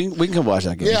 All right. we can come watch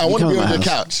that game. Yeah, I You want to come be to on my your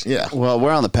house. couch. Yeah. Well,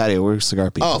 we're on the patio. We're cigar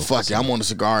people. Oh fuck yeah! I'm on a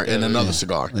cigar and another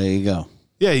cigar. There you go.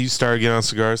 Yeah, you started getting on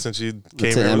cigars since you came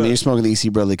That's it. here. I mean, with you're us. smoking the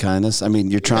EC Brotherly Kindness. I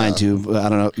mean, you're trying to. But I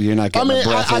don't know. You're not I getting mean, the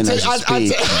breath in as you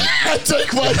speak. I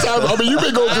take my time. I mean, you've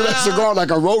been going through that cigar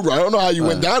like a road ride. I don't know how you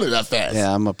went down it that fast.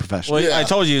 Yeah, I'm a professional. Well, Yeah. I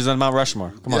told you he's on Mount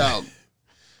Rushmore. Come on. Yeah.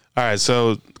 All right,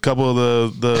 so a couple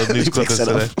of the news clips Picks it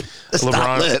today. up.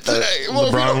 Stop it. Hey, well,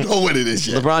 we don't know what it is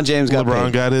yet. LeBron James got LeBron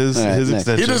paid. got his All right, next.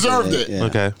 extension. He deserved it. Yeah.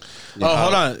 Okay. Oh,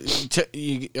 hold on. Are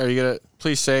you gonna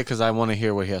please say it? Because I want to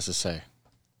hear what he has to say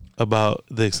About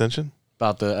the extension?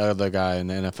 about the other guy in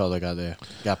the NFL that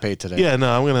got paid today. Yeah, no,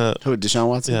 I'm going to. Who, Deshaun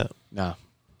Watson? Yeah. No.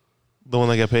 The one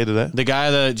that got paid today? The guy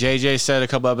that JJ said a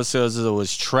couple episodes ago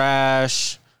was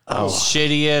trash.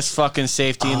 Shittiest fucking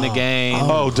safety in the game.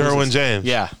 Oh, Derwin James.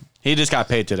 Yeah. He just got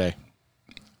paid today.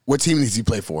 What team does he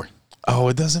play for? Oh,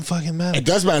 it doesn't fucking matter. It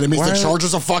does matter. It means Why the are-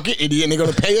 Chargers are fucking idiot and they're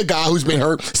going to pay a guy who's been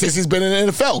hurt since he's been in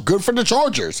the NFL. Good for the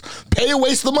Chargers. Pay a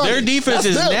waste of money. Their defense That's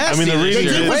is them. nasty. I mean, the reason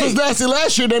Their it defense is- was nasty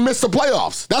last year. They missed the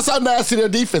playoffs. That's how nasty their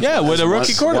defense Yeah, was. with a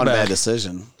rookie One bad quarterback.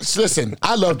 decision. Listen,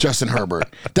 I love Justin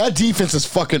Herbert. That defense is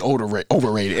fucking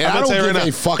overrated. And I I'm don't gonna give say right a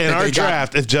now, fuck in that our they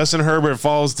draft, if Justin Herbert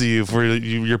falls to you for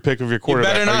your pick of your You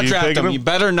quarterback, better are not you draft picking him. You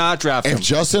better not draft If him.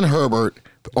 Justin Herbert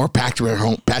or Patrick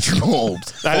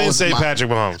Mahomes. I didn't falls say to my- Patrick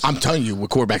Mahomes. I'm telling you, what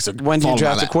quarterbacks are. When do you falling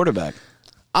draft my a lap. quarterback?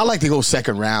 I like to go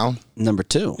second round. Number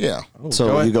 2. Yeah.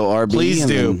 So you go RB. Please and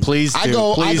do. then- Please do. I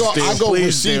go Please do. Please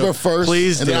receiver do. first,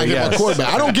 Please and do. then I get my Yes.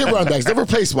 quarterback. I don't get running backs; they're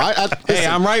replaceable. Hey,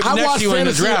 I'm right next watch to you in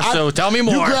the fantasy. draft, so tell me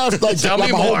more. You grab Tell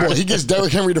like me my more. homeboy. He gets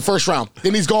Derrick Henry the first round,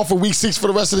 then he's gone for week 6 for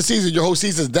the rest of the season. Your whole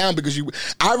season's down because you.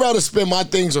 I'd rather spend my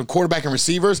things on quarterback and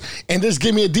receivers, and just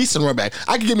give me a decent running back.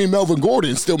 I could give me Melvin Gordon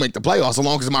and still make the playoffs, as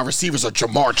long as my receivers are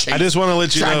Jamar Chase. I just want to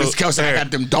let you know, Travis Kelce. I Eric,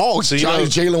 got them dogs. so you Johnny know-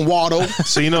 Jalen Waddle.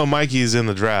 So you know Mikey's in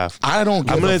the draft. I don't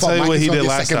give I'm going a to fuck. tell you what Mikey's he gonna did get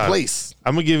last second time. place.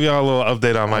 I'm going to give y'all a little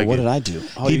update on Mikey. what did I do?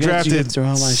 Oh, He you guys drafted through all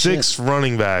my 6 shit.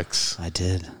 running backs I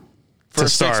did. For to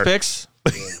 6 start. picks?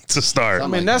 to start. I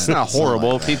mean, that's not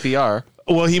horrible. PPR.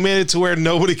 Well, he made it to where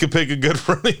nobody could pick a good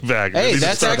running back. Hey, He just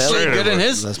that's started actually trading good in everyone.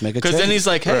 his. Let's make a Because then trade. he's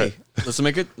like, hey, Right. let's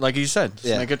make it, like you said, let's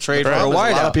Yeah. make a trade Right. for a A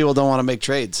lot of wideout. people don't want to make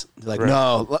trades. They're like,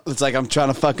 no, it's like I'm trying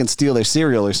to fucking steal their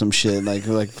cereal or some shit. Like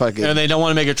fucking. And they don't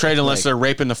want to make a trade unless Like- they're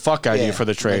raping the fuck out of Yeah. you for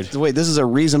the trade. Like, wait, this is a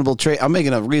reasonable trade. I'm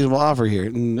making a reasonable offer here.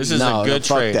 This is no, a good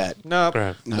fuck trade. that. No.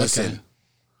 Right. Listen,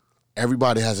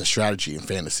 everybody has a strategy in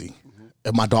fantasy.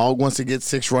 If my dog wants to get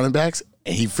 6 running backs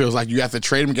and he feels like you have to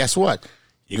trade him, guess what?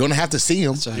 You're going to have to see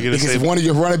him. right. You're gonna Because say- if one of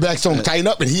your running backs don't tighten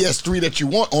up and he has 3 that you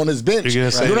want on his bench, You're you're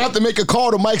gonna say- going to have to make a call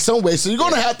to Mike some way. So you're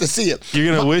going to have to see it. You're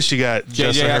going to wish you got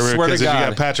Justin I Herbert swear to because if you God.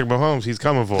 got Patrick Mahomes, he's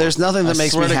coming for There's him. nothing that I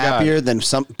makes swear me to God. happier than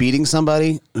beating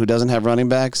somebody who doesn't have running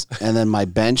backs, and then my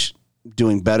bench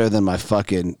doing better than my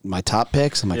top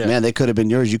picks. I'm like, Yeah. man, they could have been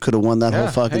yours. You could have won that whole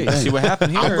Yeah. fucking Hey, thing. see what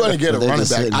happened here. I'm going to get a They're running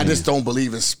just back. sitting I here. just don't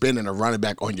believe in spending a running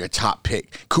back on your top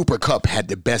pick. Cooper Kupp had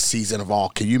the best season of all.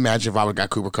 Can you imagine if I would have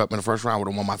got Cooper Kupp in the first round? I would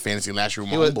have won my fantasy last year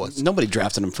with my homeboys. Nobody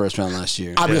drafted him first round last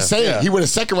year. I'm just saying, Yeah. he would have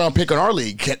second round pick in our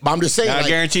league. But I'm just saying, I like,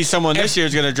 guarantee someone this year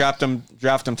is going to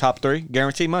draft him top 3.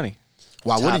 Guaranteed money.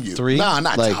 why wouldn't top you? 3? Nah,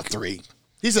 not Like- top 3.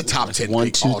 He's a top 10 1,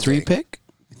 pick 2, all 3 day. pick.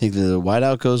 You think the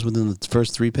wideout goes within the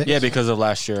first 3 picks? Yeah, because of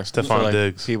last year. Stephon I feel like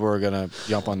Diggs. People are going to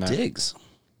jump on that. Diggs.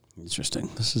 Interesting.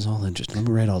 This is all interesting. Let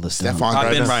me write all this down. Stephon I've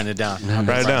been down. writing it down. Right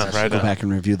down, right Go down. back and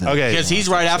review that. Okay. Because he's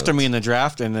right after me in the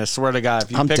draft, and I swear to God, if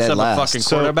he I'm picks dead up last. a fucking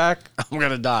So- quarterback, I'm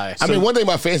going to die. I mean, one thing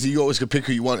about fantasy, you always can pick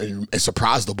who you want and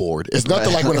surprise the board. It's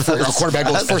nothing like when a quarterback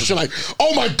goes first, you're like,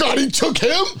 oh my God, he took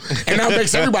him? And that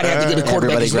makes everybody have to get a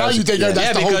quarterback. Everybody So now grabs you it. think Yeah. that's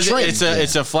Yeah, the whole because trend.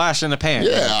 it's a flash in the pan.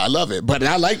 Yeah, I love it. But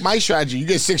I like my strategy. You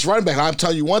get 6 running backs. I'm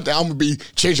telling you one thing, I'm going to be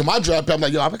changing my draft pick. I'm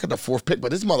like, yo, I'm got the 4th pick,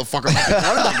 but this motherfucker might be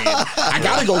running back again. I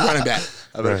got to go running back.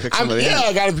 I better pick somebody Yeah, else.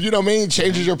 I got to, you know what I mean?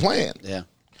 Changes your plan. Yeah.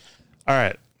 All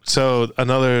right. So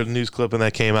another news clipping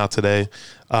that came out today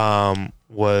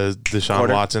was Deshaun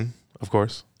Quarter. Watson, of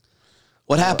course.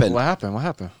 What happened? What happened? What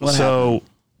happened? So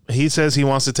he says he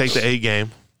wants to take the 8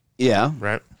 game, Yeah.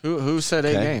 right? Who said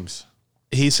 8 Okay. games?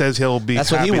 He says he'll be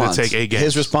That's what happy he wants. to take 8 games.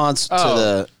 His response to Oh.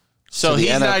 the. So to the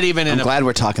he's NFL not even in I'm a. glad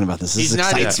we're talking about this. This He's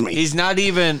not. excites me. He's not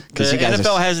even. The 'Cause you guys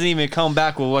NFL are- hasn't even come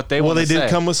back with what they well, want they to did say.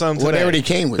 come with something today. Well, they already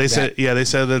came with They that. said, yeah, they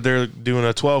said that they're doing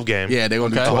a 12 game. Yeah, they're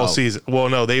going to do Okay. the 12. whole season. Well,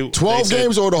 no, they 12 they said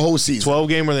games or the whole season? 12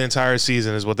 game or the entire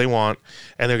season is what they want,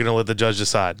 and they're going to let the judge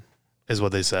decide, is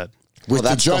what they said. well,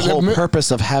 that's the whole purpose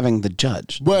of having the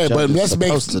judge. The But judge is let's make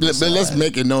supposed to let's decide.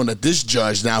 make it known that this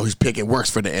judge now who's picking works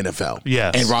for the NFL.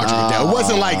 Yes. And Roger Goodell. It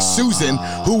wasn't like Susan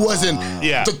who wasn't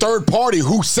Yeah. the third party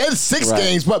who said 6 Right.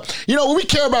 games. But you know, we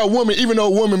care about women, even though a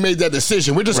woman made that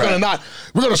decision. We're just Right.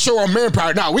 we're gonna show our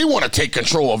manpower. Now we want to take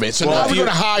control of it. So now we're gonna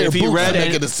hire if you Boots read to make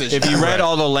any- a decision. If you read Right.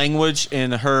 all the language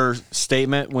in her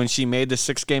statement when she made the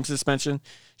 6-game suspension,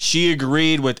 she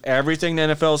agreed with everything the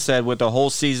NFL said with the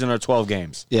whole season or 12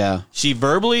 games. Yeah. She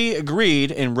verbally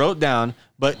agreed and wrote down,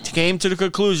 but came to the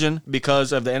conclusion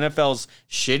because of the NFL's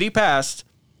shitty past,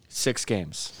 6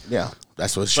 games. yeah,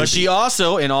 that's what it should But she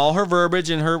also, in all her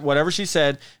verbiage and her whatever she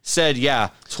said, yeah,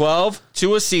 12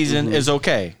 to a season is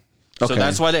okay. So Okay.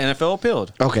 that's why the NFL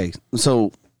appealed. Okay.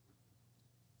 So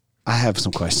I have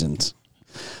some questions.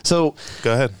 So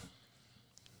Go ahead.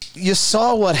 you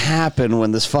saw what happened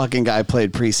when this fucking guy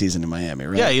played preseason in Miami,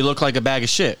 right? Yeah, you look like a bag of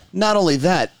shit. Not only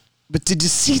that, but did you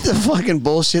see the fucking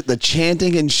bullshit, the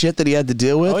chanting and shit that he had to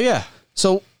deal with? Oh, yeah.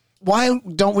 So why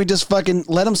don't we just fucking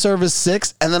let him serve his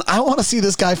 6? And then I want to see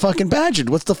this guy fucking badgered.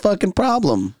 What's the fucking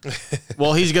problem?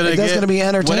 Well, he's going to get... That's going to be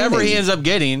entertaining. Whatever he ends up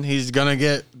getting, he's going to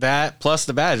get that plus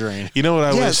the badgering. You know what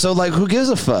I wish? So, like, who gives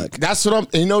a fuck? That's what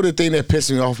I'm... You know the thing that pissed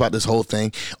me off about this whole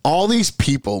thing? All these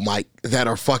people, Mike, that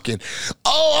are fucking...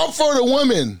 Oh, I'm for the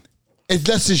women.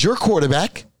 Unless it's your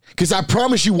quarterback. Because I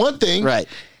promise you one thing. Right.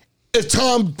 If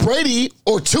Tom Brady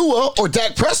or Tua or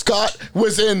Dak Prescott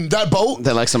was in that boat,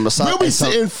 They're like some massage. we'll be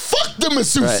saying, fuck the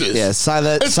masseuses. Right. Yeah, sign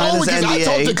this NDA. I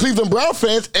talked to Cleveland Brown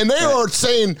fans, and they are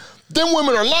saying, them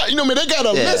women are lying. You know, they got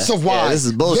a list of why. Yeah, this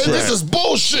is bullshit. This is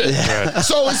bullshit.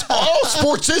 So it's all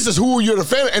sports is who you're the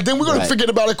fan of, and then we're going to forget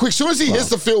about it quick. As soon as he hits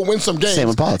the field, win some games. Same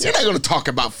with politics. You're not going to talk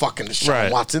about fucking Deshaun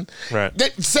Watson. Right.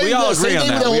 We all agree on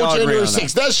that. We all agree on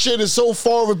that. That shit is so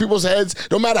far over people's heads,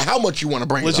 no matter how much you want to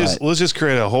bring it up. Let's just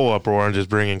create a whole uproar and just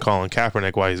bring in Colin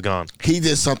Kaepernick while he's gone. He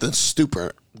did something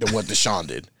stupider than what Deshaun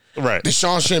did. Right.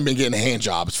 Deshaun shouldn't been getting hand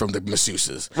jobs from the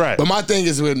masseuses. Right. But my thing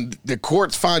is when the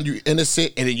courts find you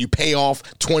innocent and then you pay off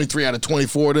 23 out of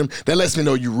 24 of them, that lets me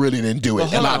know you really didn't do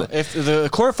it. Well, if the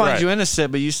court finds you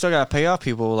innocent, but you still got to pay off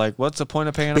people, like, what's the point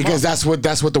of paying them Because off?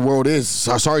 that's what the world is.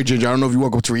 So, sorry, Ginger. I don't know if you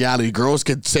woke up to reality. Girls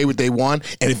can say what they want,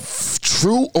 and if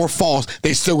true or false,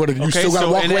 they still got to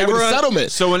walk away with a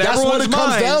settlement. So in that's what it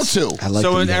comes down to.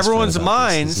 So in everyone's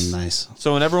minds, This is nice.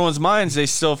 So in everyone's minds, they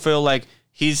still feel like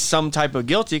he's some type of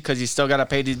guilty because he's still got to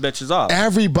pay these bitches off.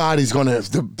 Everybody's going to,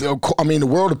 the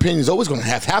world opinion is always going to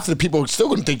have, half of the people are still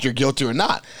going to think you're guilty or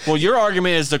not. Well, your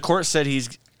argument is the court said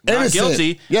he's not innocent.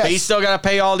 Guilty, yes. but he's still got to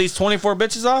pay all these 24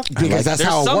 bitches off? Because that's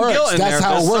how it works. That's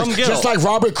how it works. Just like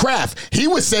Robert Kraft. He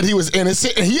said he was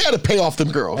innocent and he had to pay off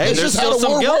them girrs. Hey, it's just how the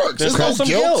world works. There's no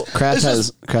guilt.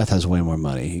 Kraft has way more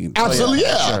money. Absolutely,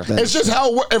 yeah. Sure. It's just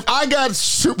how if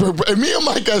me and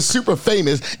Mike got super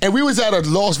famous and we was at a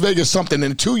Las Vegas something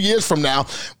and 2 years from now,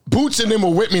 Boots and them were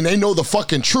with me and they know the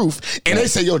fucking truth and they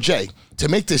say, yo, Jay, to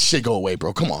make this shit go away,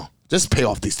 bro, come on. Just pay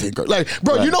off these things. Like,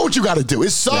 bro, you know what you got to do. It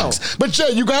sucks. But,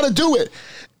 Jay, you got to do it.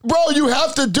 Bro, you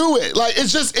have to do it. Like, it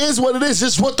just is what it is.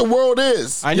 It's just what the world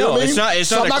is. I know. You know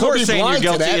it's not the court saying you're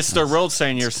guilty. It's the world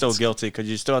saying you're still guilty because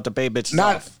you still have to pay bitches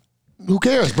off. Who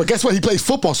cares? But guess what? He plays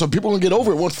football, so people will get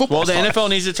over it once football Well, the starts. NFL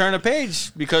needs to turn a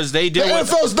page because they deal with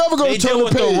NFL's never going to turn a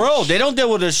page. The world. They don't deal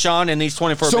with this Sean and these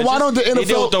 24 bitches. So why don't the NFL... They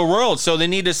deal with the world, so they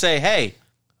need to say, hey,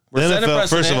 we're setting a precedent.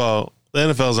 First of all, the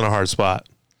NFL's in a hard spot.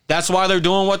 That's why they're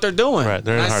doing what they're doing. Right,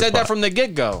 I said that from the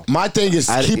get-go. My thing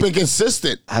is keep it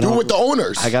consistent. Do it with the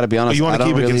owners. I got to be honest. You want to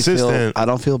keep it consistent. I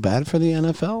don't feel bad for the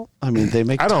NFL. I mean, they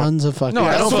make tons of fucking... No,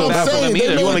 I don't feel bad for them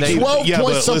either. They made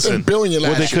 12-point-something billion last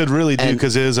year. What they could really do,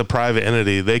 because it is a private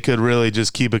entity, they could really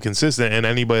just keep it consistent, and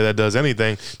anybody that does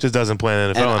anything just doesn't play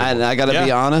in the NFL anymore. And I got to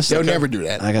be honest. They'll never do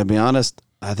that. I got to be honest.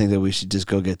 I think that we should just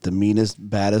go get the meanest,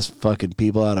 baddest fucking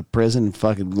people out of prison and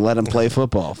fucking let them play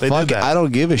football. Fuck it. I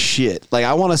don't give a shit. Like,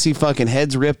 I want to see fucking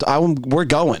heads ripped. We're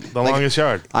going. The longest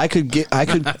yard. I could give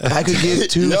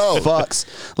two fucks.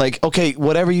 Like, okay,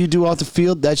 whatever you do off the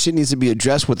field, that shit needs to be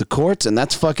addressed with the courts, and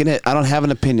that's fucking it. I don't have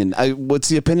an opinion. What's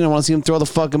the opinion? I want to see him throw the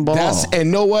fucking ball.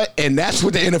 And know what? And that's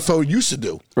what the NFL used to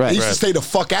do. Right. They used to stay the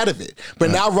fuck out of it. But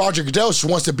now Roger Goodell just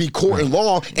wants to be court and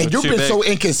law, and you've been so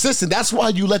inconsistent. That's why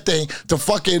you let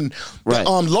the fucking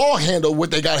law handle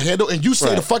what they got to handle, and you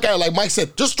stay the fuck out. Like Mike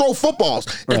said, just throw footballs.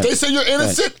 If they say you're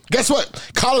innocent, guess what?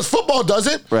 College football does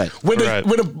it. Right. When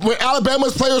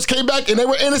Alabama's players came back and they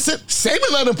were innocent,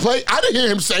 Saban let them play. I didn't hear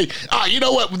him say, you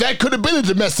know what? That could have been a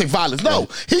domestic violence. No,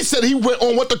 he said he went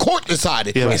on what the court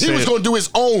decided. Yeah, and he was going to do his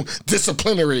own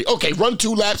disciplinary. Okay, run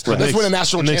 2 laps. Let's win a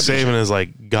national championship. Nick Saban is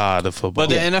like God of football.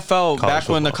 But the NFL, back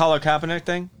when the Colin Kaepernick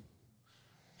thing,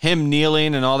 him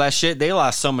kneeling and all that shit, they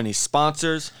lost so many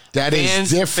sponsors. That is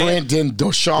different than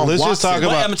Deshaun Watson. Just talk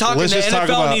about. I'm talking. The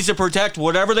NFL needs to protect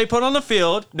whatever they put on the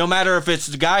field, no matter if it's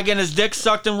the guy getting his dick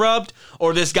sucked and rubbed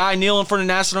or this guy kneeling for the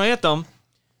national anthem.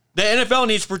 The NFL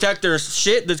needs to protect their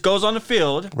shit that goes on the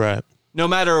field. Right. No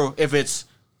matter if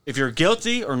you're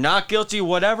guilty or not guilty,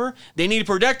 whatever, they need to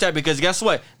protect that because guess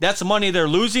what? That's money they're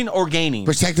losing or gaining.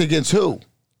 Protect against who?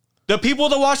 The people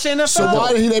that watch the NFL. So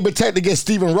why didn't they protect against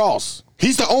Stephen Ross?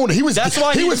 He's the owner. He was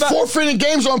forfeiting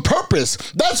games on purpose.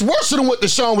 That's worse than what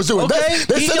Deshaun was doing. Okay.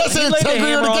 They said that's the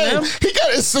integrity of the game. He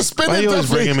got suspended.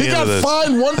 He got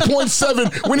fined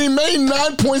 1.7 when he made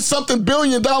 $9 point something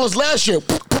billion last year.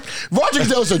 Roger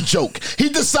Goodell's a joke. He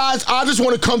decides, I just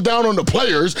want to come down on the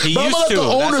players. He but I'm used going to let to. the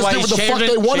That's owners why do what the fuck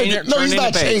they want to do. No, he's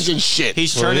not changing shit.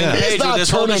 He's turning the He's page with not this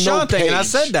whole turning Deshaun no thing, and I page.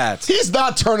 said that. He's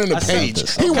not turning the said page.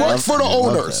 this. He Okay. works for the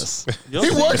owners.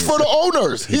 He works for the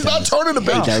owners. He's not turning the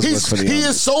page. He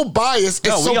is so biased.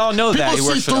 No, we all know that. He People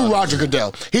works see for the through owners. Roger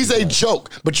Goodell. He's a joke.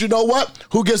 But you know what?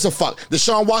 Who gives a fuck?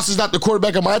 Deshaun Watson's not the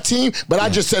quarterback of my team, but I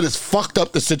just said it's fucked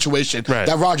up the situation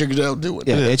that Roger Goodell doing.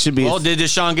 Yeah, it should be. Well, did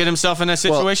Deshaun get himself in that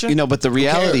situation? Well, but the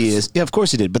reality cares? is, yeah, of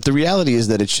course he did. But the reality is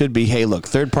that it should be, hey, look,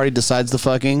 third party decides the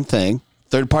fucking thing.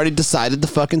 Third party decided the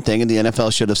fucking thing, and the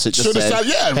NFL should have just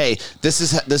said, "Hey, this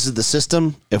is the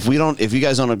system. If you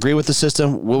guys don't agree with the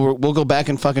system, we'll go back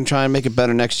and fucking try and make it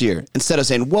better next year." Instead of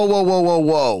saying,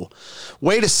 "Whoa,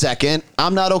 wait a second,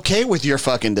 I'm not okay with your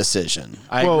fucking decision."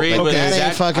 I agree with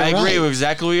right.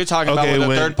 exactly what you're talking about with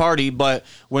the third party. But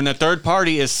when the third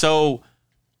party is so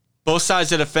both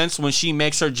sides of the fence, when she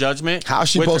makes her judgment, How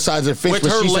she both sides of the fence? with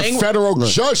But her she's a federal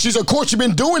judge. She's a court. She's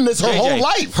been doing this her whole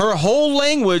life. Her whole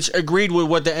language agreed with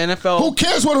what the NFL. Who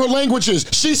cares what her language is?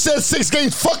 She said 6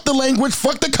 games. Fuck the language.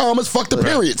 Fuck the commas. Fuck the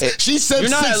periods. She said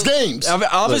 6 games.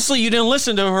 Obviously, you didn't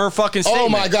listen to her fucking statement. Oh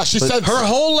my gosh, she said her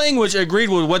whole language agreed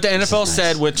with what the NFL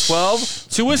said with 12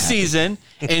 to a season,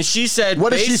 and she said.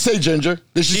 What did she say, Ginger?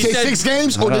 Did she say 6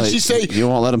 games, or did she say? You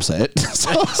won't let him say it.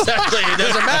 Exactly, it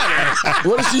doesn't matter.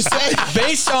 What did she say?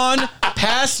 Based on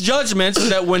past judgments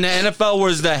that when the NFL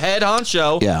was the head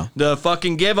honcho, the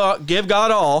fucking give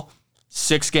God all,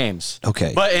 6 games.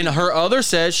 Okay. But in her other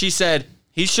she said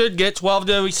he should get 12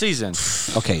 to a season.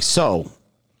 Okay, so.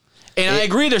 And I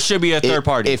agree there should be a third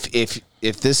party.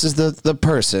 If this is the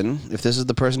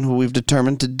person who we've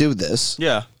determined to do this,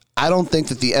 I don't think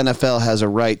that the NFL has a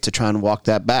right to try and walk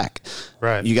that back.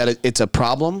 Right. It's a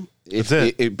problem.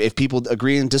 If people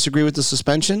agree and disagree with the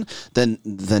suspension, then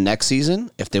the next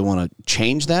season, if they want to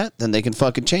change that, then they can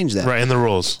fucking change that. Right, in the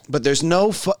rules. But there's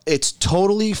no, it's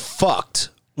totally fucked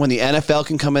when the NFL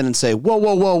can come in and say,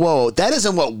 whoa, that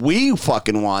isn't what we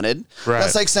fucking wanted. Right.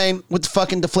 That's like saying with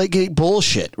fucking Deflategate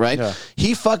bullshit, right? Yeah.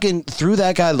 He fucking threw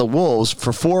that guy to the wolves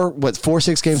for 4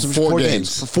 6 games? 4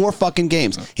 games. For 4 fucking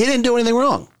games. He didn't do anything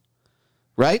wrong.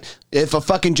 Right? If a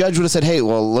fucking judge would have said, "Hey,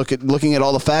 well, looking at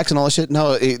all the facts and all that shit,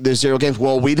 no, there's 0 games."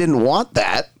 Well, we didn't want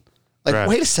that. Like,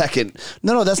 wait a second.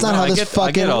 No, that's not how this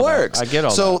fucking works. I get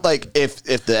all so, that. like, if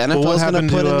the NFL is going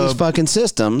to put in these fucking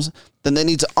systems, then they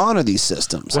need to honor these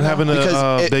systems. What happened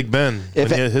to Big Ben when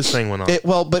his thing went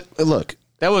on? But look.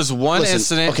 That was one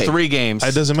incident, 3 games.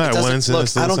 It doesn't matter. One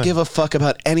incident. Look, I don't give a fuck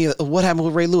about any of what happened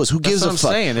with Ray Lewis. Who gives a fuck? That's what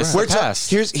I'm saying. It's the past.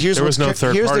 There was no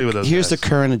third party with those Here's guys. the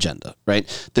current agenda,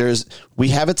 right? We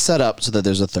have it set up so that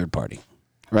there's a third party,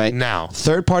 right? Now.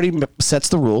 Third party sets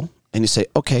the rule, and you say,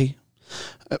 okay,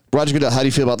 Roger Goodell, how do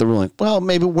you feel about the ruling? Well,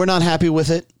 maybe we're not happy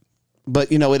with it,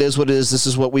 but it is what it is. This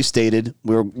is what we stated.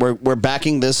 We're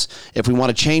backing this. If we want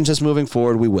to change this moving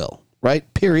forward, we will.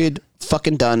 Right? Period.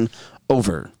 Fucking done.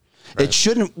 Over. Right. It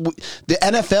shouldn't. The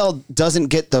NFL doesn't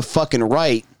get the fucking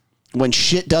right when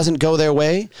shit doesn't go their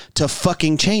way to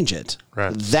fucking change it.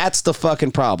 Right. That's the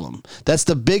fucking problem. That's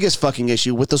the biggest fucking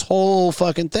issue with this whole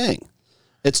fucking thing.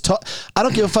 I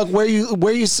don't give a fuck where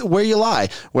you lie.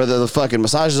 Whether the fucking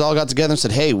massagers all got together and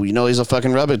said, "Hey, he's a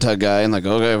fucking rubber tug guy," and like,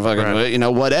 okay,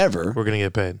 fucking, whatever. We're gonna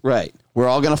get paid. Right. We're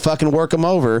all gonna fucking work them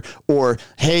over, or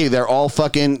hey, they're all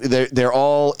fucking, they're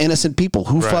all innocent people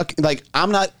who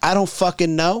I don't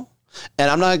fucking know.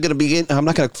 And I'm not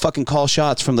gonna fucking call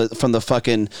shots from the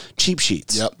fucking cheap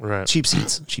sheets. Yep. Right. Cheap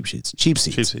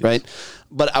seats. Right.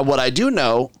 But what I do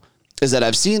know is that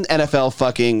I've seen NFL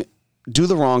fucking do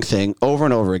the wrong thing over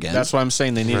and over again. That's why I'm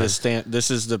saying they need to stand.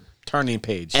 This is the turning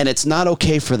page. And it's not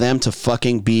okay for them to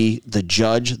fucking be the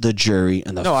judge, the jury,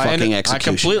 and the fucking executioner. I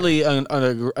completely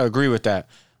agree with that.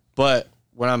 But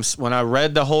when I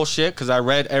read the whole shit, because I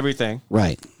read everything.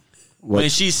 Right. When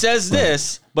she says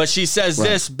this, but she says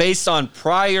this based on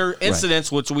prior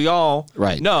incidents, which we all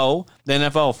know the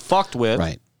NFL fucked with.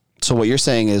 Right. So what you're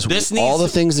saying is all the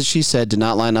things that she said did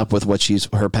not line up with what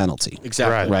her penalty.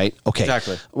 Exactly. Right. Okay.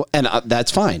 Exactly. And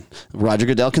that's fine. Roger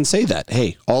Goodell can say that.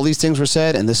 Hey, all these things were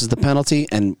said, and this is the penalty,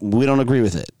 and we don't agree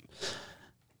with it.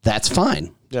 That's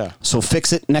fine. Yeah. So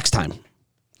fix it next time.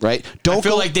 Right? I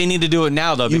feel like they need to do it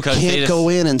now, though, because you can't go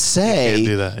in and say you can't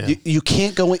do that, yeah. you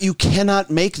can't go in. You cannot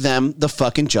make them the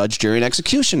fucking judge, jury, and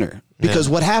executioner. Because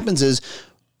what happens is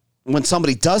when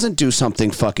somebody doesn't do something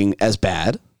fucking as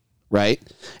bad, right,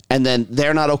 and then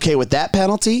they're not okay with that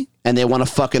penalty, and they want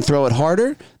to fucking throw it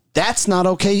harder, that's not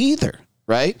okay either.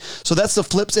 Right? So that's the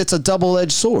flips. It's a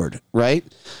double-edged sword, right?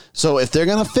 So if they're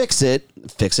gonna fix it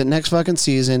next fucking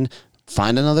season.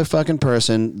 Find another fucking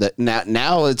person that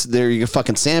now it's there. You're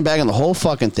fucking sandbagging the whole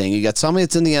fucking thing. You got somebody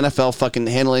that's in the NFL fucking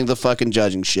handling the fucking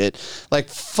judging shit. Like,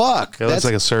 fuck. It looks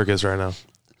like a circus right now.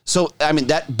 So, I mean,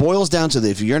 that boils down to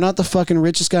if you're not the fucking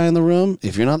richest guy in the room,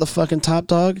 if you're not the fucking top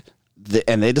dog,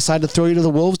 and they decide to throw you to the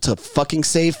wolves to fucking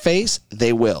save face,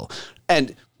 they will.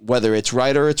 And whether it's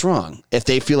right or it's wrong, if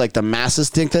they feel like the masses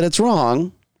think that it's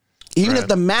wrong, even if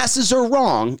the masses are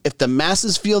wrong, if the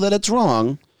masses feel that it's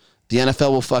wrong, the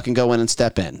NFL will fucking go in and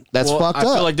step in. That's fucked up.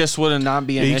 I feel like this would not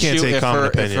be an issue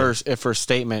if her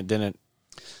statement didn't.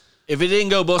 If it didn't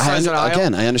go both sides of the aisle.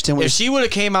 Again, I understand what if she would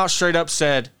have came out straight up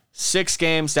said 6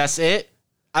 games, that's it.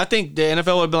 I think the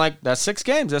NFL would have been like, that's 6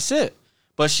 games, that's it.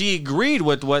 But she agreed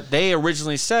with what they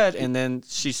originally said, and then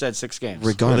she said 6 games.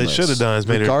 Regardless, what they should have done is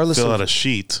made her fill out a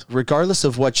sheet. Regardless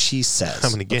of what she says. How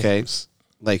many games?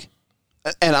 Okay? Like,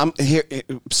 and I'm here,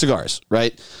 cigars,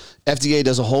 right? FDA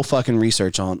does a whole fucking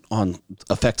research on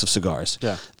effects of cigars.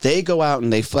 Yeah. They go out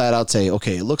and they flat out say,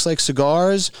 okay, it looks like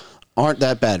cigars aren't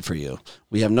that bad for you.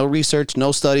 We have no research,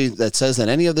 no study that says that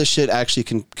any of this shit actually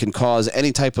can cause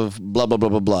any type of blah, blah, blah,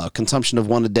 blah, blah, consumption of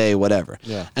 1 a day, whatever.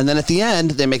 Yeah. And then at the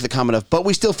end, they make the comment of, but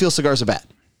we still feel cigars are bad.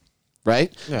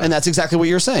 Right? Yeah. And that's exactly what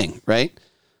you're saying, right?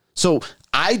 So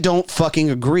I don't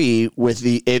fucking agree with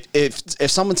the,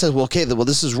 if someone says, well, okay, well,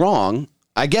 this is wrong,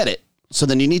 I get it. So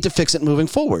then you need to fix it moving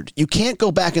forward. You can't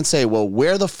go back and say, well,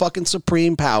 we're the fucking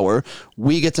supreme power.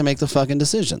 We get to make the fucking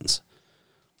decisions.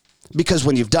 Because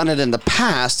when you've done it in the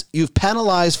past, you've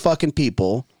penalized fucking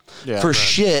people for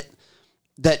shit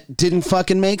that didn't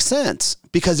fucking make sense.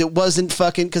 Because it wasn't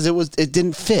fucking, it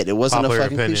didn't fit. It wasn't Popular a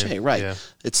fucking opinion. cliche. Right. Yeah.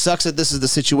 It sucks that this is the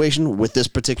situation with this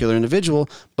particular individual,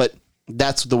 but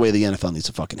that's the way the NFL needs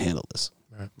to fucking handle this.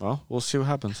 Right. Well, we'll see what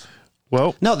happens.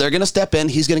 Well, no, they're going to step in.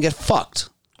 He's going to get fucked.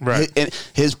 Right.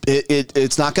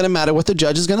 It's not going to matter what the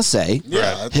judge is going to say.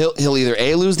 Yeah. He'll either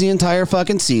A, lose the entire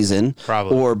fucking season,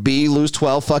 probably, or B, lose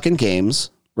 12 fucking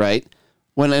games, right?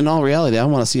 When in all reality, I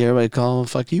want to see everybody call him,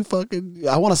 fuck you fucking,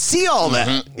 I want to see all that.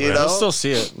 You know? You'll still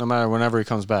see it no matter whenever he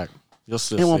comes back. You'll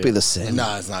still see it. It won't be the same.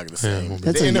 No, it's not the same.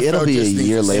 It'll be a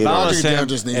year later.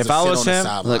 If I was him,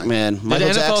 look, man,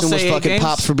 Michael Jackson was fucking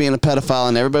popped for being a pedophile,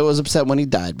 and everybody was upset when he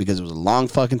died because it was a long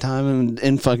fucking time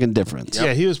and fucking difference.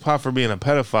 Yeah, he was popped for being a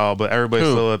pedophile, but everybody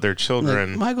still let their children.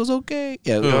 Like, Michael's okay.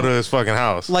 Yeah, go to his fucking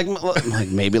house. Like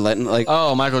maybe letting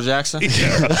oh, Michael Jackson.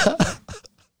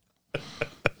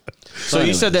 So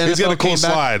you said the NFL came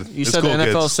back. You said the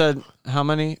NFL said how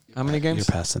many games? You're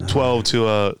passing out. 12 to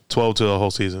a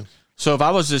whole season. So if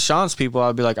I was Deshaun's people,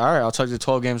 I'd be like, all right, I'll take the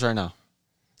 12 games right now.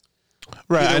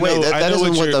 Right.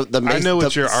 I know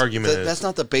what your argument is. That's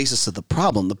not the basis of the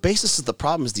problem. The basis of the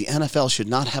problem is the NFL should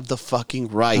not have the fucking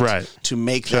right to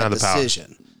make that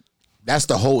decision. That's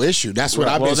the whole issue. That's what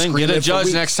I've been screaming for. Well, then get a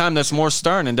judge next time that's more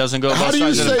stern and doesn't go. How do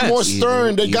you say more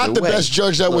stern? They got the best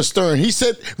judge that was stern. He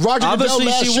said Roger Goodell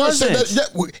last year said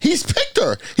that he's picked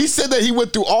her. He said that he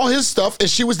went through all his stuff and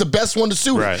she was the best one to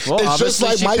sue. Right. Well, it's just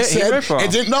like Mike said.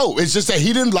 And didn't know. It's just that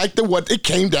he didn't like what it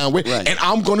came down with. Right. And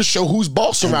I'm going to show who's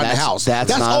boss around the house.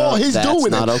 That's all he's doing.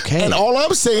 That's not okay. And all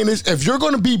I'm saying is, if you're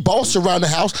going to be boss around the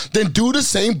house, then do the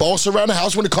same boss around the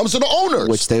house when it comes to the owners.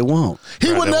 Which they won't.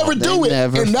 He would never do it,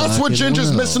 and that's what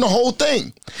Ginger's missing the whole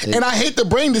thing. And I hate to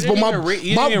bring this, but my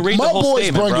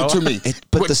boys bring it to me.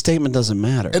 But the statement doesn't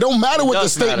matter. It don't matter what the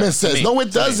statement says. No,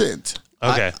 it doesn't.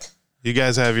 Okay. You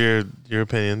guys have your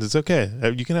opinions. It's okay.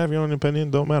 You can have your own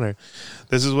opinion. Don't matter.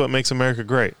 This is what makes America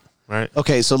great, right?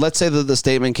 Okay, so let's say that the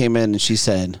statement came in and she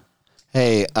said,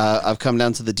 hey, I've come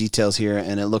down to the details here,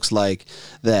 and it looks like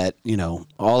that,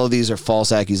 all of these are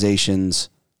false accusations,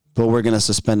 but we're going to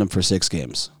suspend them for 6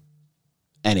 games.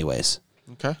 Anyways.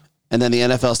 Okay. And then the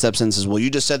NFL steps in and says, well, you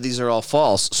just said these are all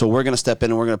false, so we're going to step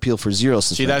in and we're going to appeal for 0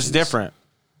 suspensions. See, that's different.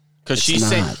 Because she's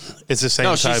saying... It's the same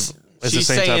type. It's the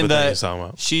same type of thing he's talking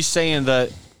about. She's saying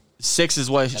that 6 is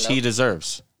what he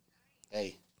deserves.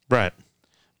 Hey. Right.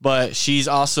 But she's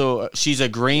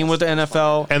agreeing with the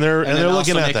NFL, and they're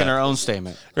looking at making that. her own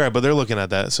statement. Right, but they're looking at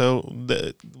that. So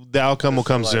the outcome will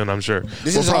come soon, I'm sure.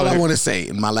 This is all I want to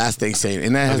say. My last thing saying,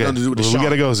 and that has nothing to do with the show. We got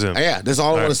to go soon. Yeah, that's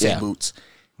all I want to say, Boots.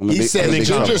 He said,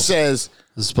 Ginger says,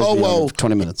 oh, well,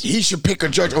 20 minutes. He should pick a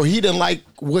judge, or he didn't like,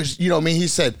 he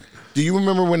said, do you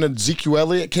remember when Ezekiel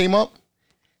Elliott came up?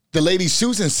 The lady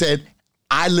Susan said,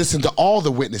 I listened to all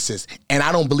the witnesses, and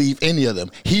I don't believe any of them.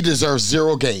 He deserves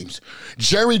 0 games.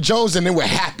 Jerry Jones and they were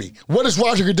happy. What does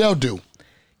Roger Goodell do?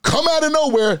 Come out of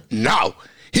nowhere? No.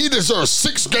 He deserves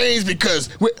 6 games because,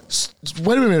 wait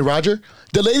a minute, Roger.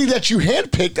 The lady that you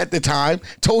handpicked at the time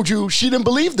told you she didn't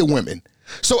believe the women.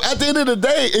 So at the end of the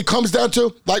day, it comes down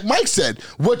to, like Mike said,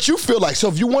 what you feel like. So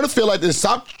if you want to feel like this,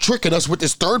 stop tricking us with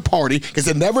this third party, because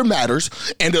it never matters,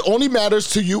 and it only matters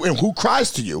to you and who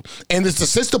cries to you. And it's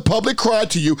since the public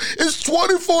cried to you, it's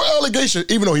 24 allegations,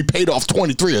 even though he paid off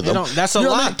 23 of them. That's a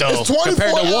lot, though. It's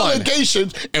 24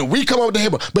 allegations, and we come up with the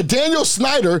hammer. But Daniel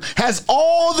Snyder has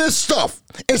all this stuff.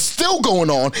 It's still going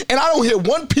on, and I don't hear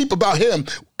one peep about him.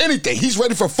 Anything. He's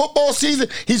ready for football season.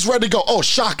 He's ready to go. Oh,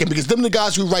 shocking, because them the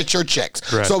guys who write your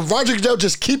checks. Right. So Roger Goodell,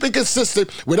 just keep it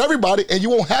consistent with everybody, and you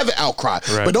won't have an outcry.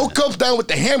 Right. But don't come down with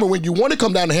the hammer when you want to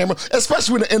come down the hammer,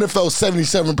 especially when the NFL is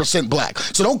 77% black.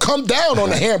 So don't come down on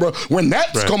the hammer when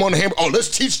that's come on the hammer. Oh,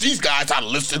 let's teach these guys how to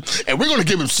listen, and we're going to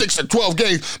give them 6 and 12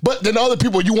 games. But then other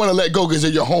people you want to let go because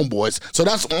they're your homeboys. So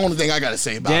that's the only thing I got to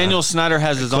say about it. Daniel Snyder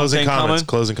has his own thing coming.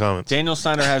 Closing comments. Daniel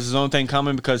Snyder has his own thing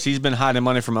coming because he's been hiding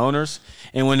money from owners.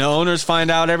 And when the owners find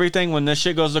out everything, when this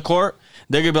shit goes to court,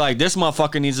 they're going to be like, this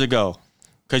motherfucker needs to go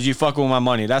because you fucking with my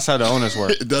money. That's how the owners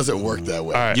work. It doesn't work that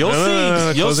way. All right. You'll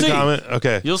see. You'll see. Comment.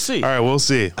 Okay. You'll see. All right. We'll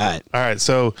see. All right.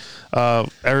 So,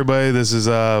 everybody, this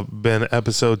has been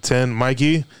episode 10.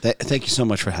 Mikey. Thank you so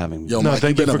much for having me. Yo, Mike,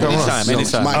 thank you for coming on.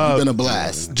 Anytime. Mike, you've been a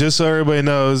blast. Just so everybody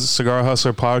knows, Cigar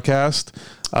Hustler Podcast.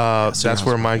 That's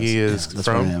where Mikey is that's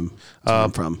from. Where I am. That's where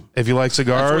I'm from. If you like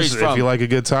cigars, if you like a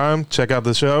good time, check out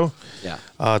the show. Yeah.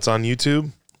 It's on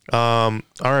YouTube. All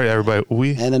right,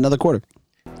 everybody. And another quarter.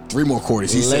 3 more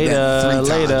quarters. He said that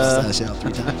 3 times.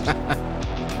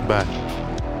 Bye.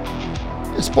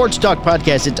 The Sports Talk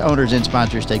Podcast, its owners and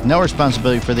sponsors take no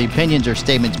responsibility for the opinions or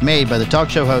statements made by the talk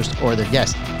show host or their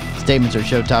guests. Statements or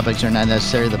show topics are not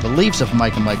necessarily the beliefs of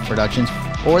Mike and Mike Productions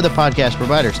or the podcast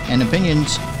providers, and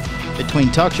opinions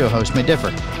between talk show hosts may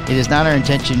differ. It is not our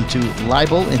intention to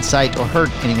libel, incite, or hurt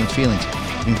anyone's feelings.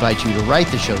 We invite you to write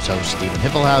the show's host, Stephen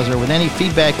Hippelhauser, with any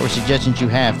feedback or suggestions you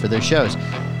have for their shows.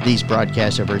 These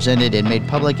broadcasts are presented and made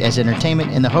public as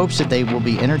entertainment in the hopes that they will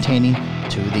be entertaining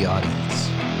to the audience.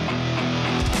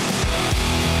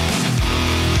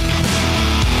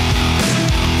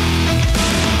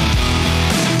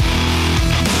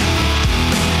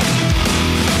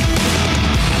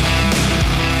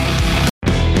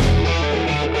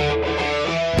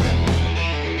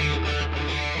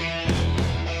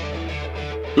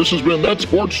 This has been That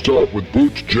Sports Talk with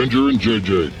Boots, Ginger, and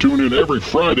JJ. Tune in every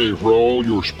Friday for all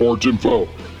your sports info.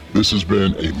 This has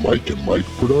been a Mike and Mike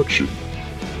production.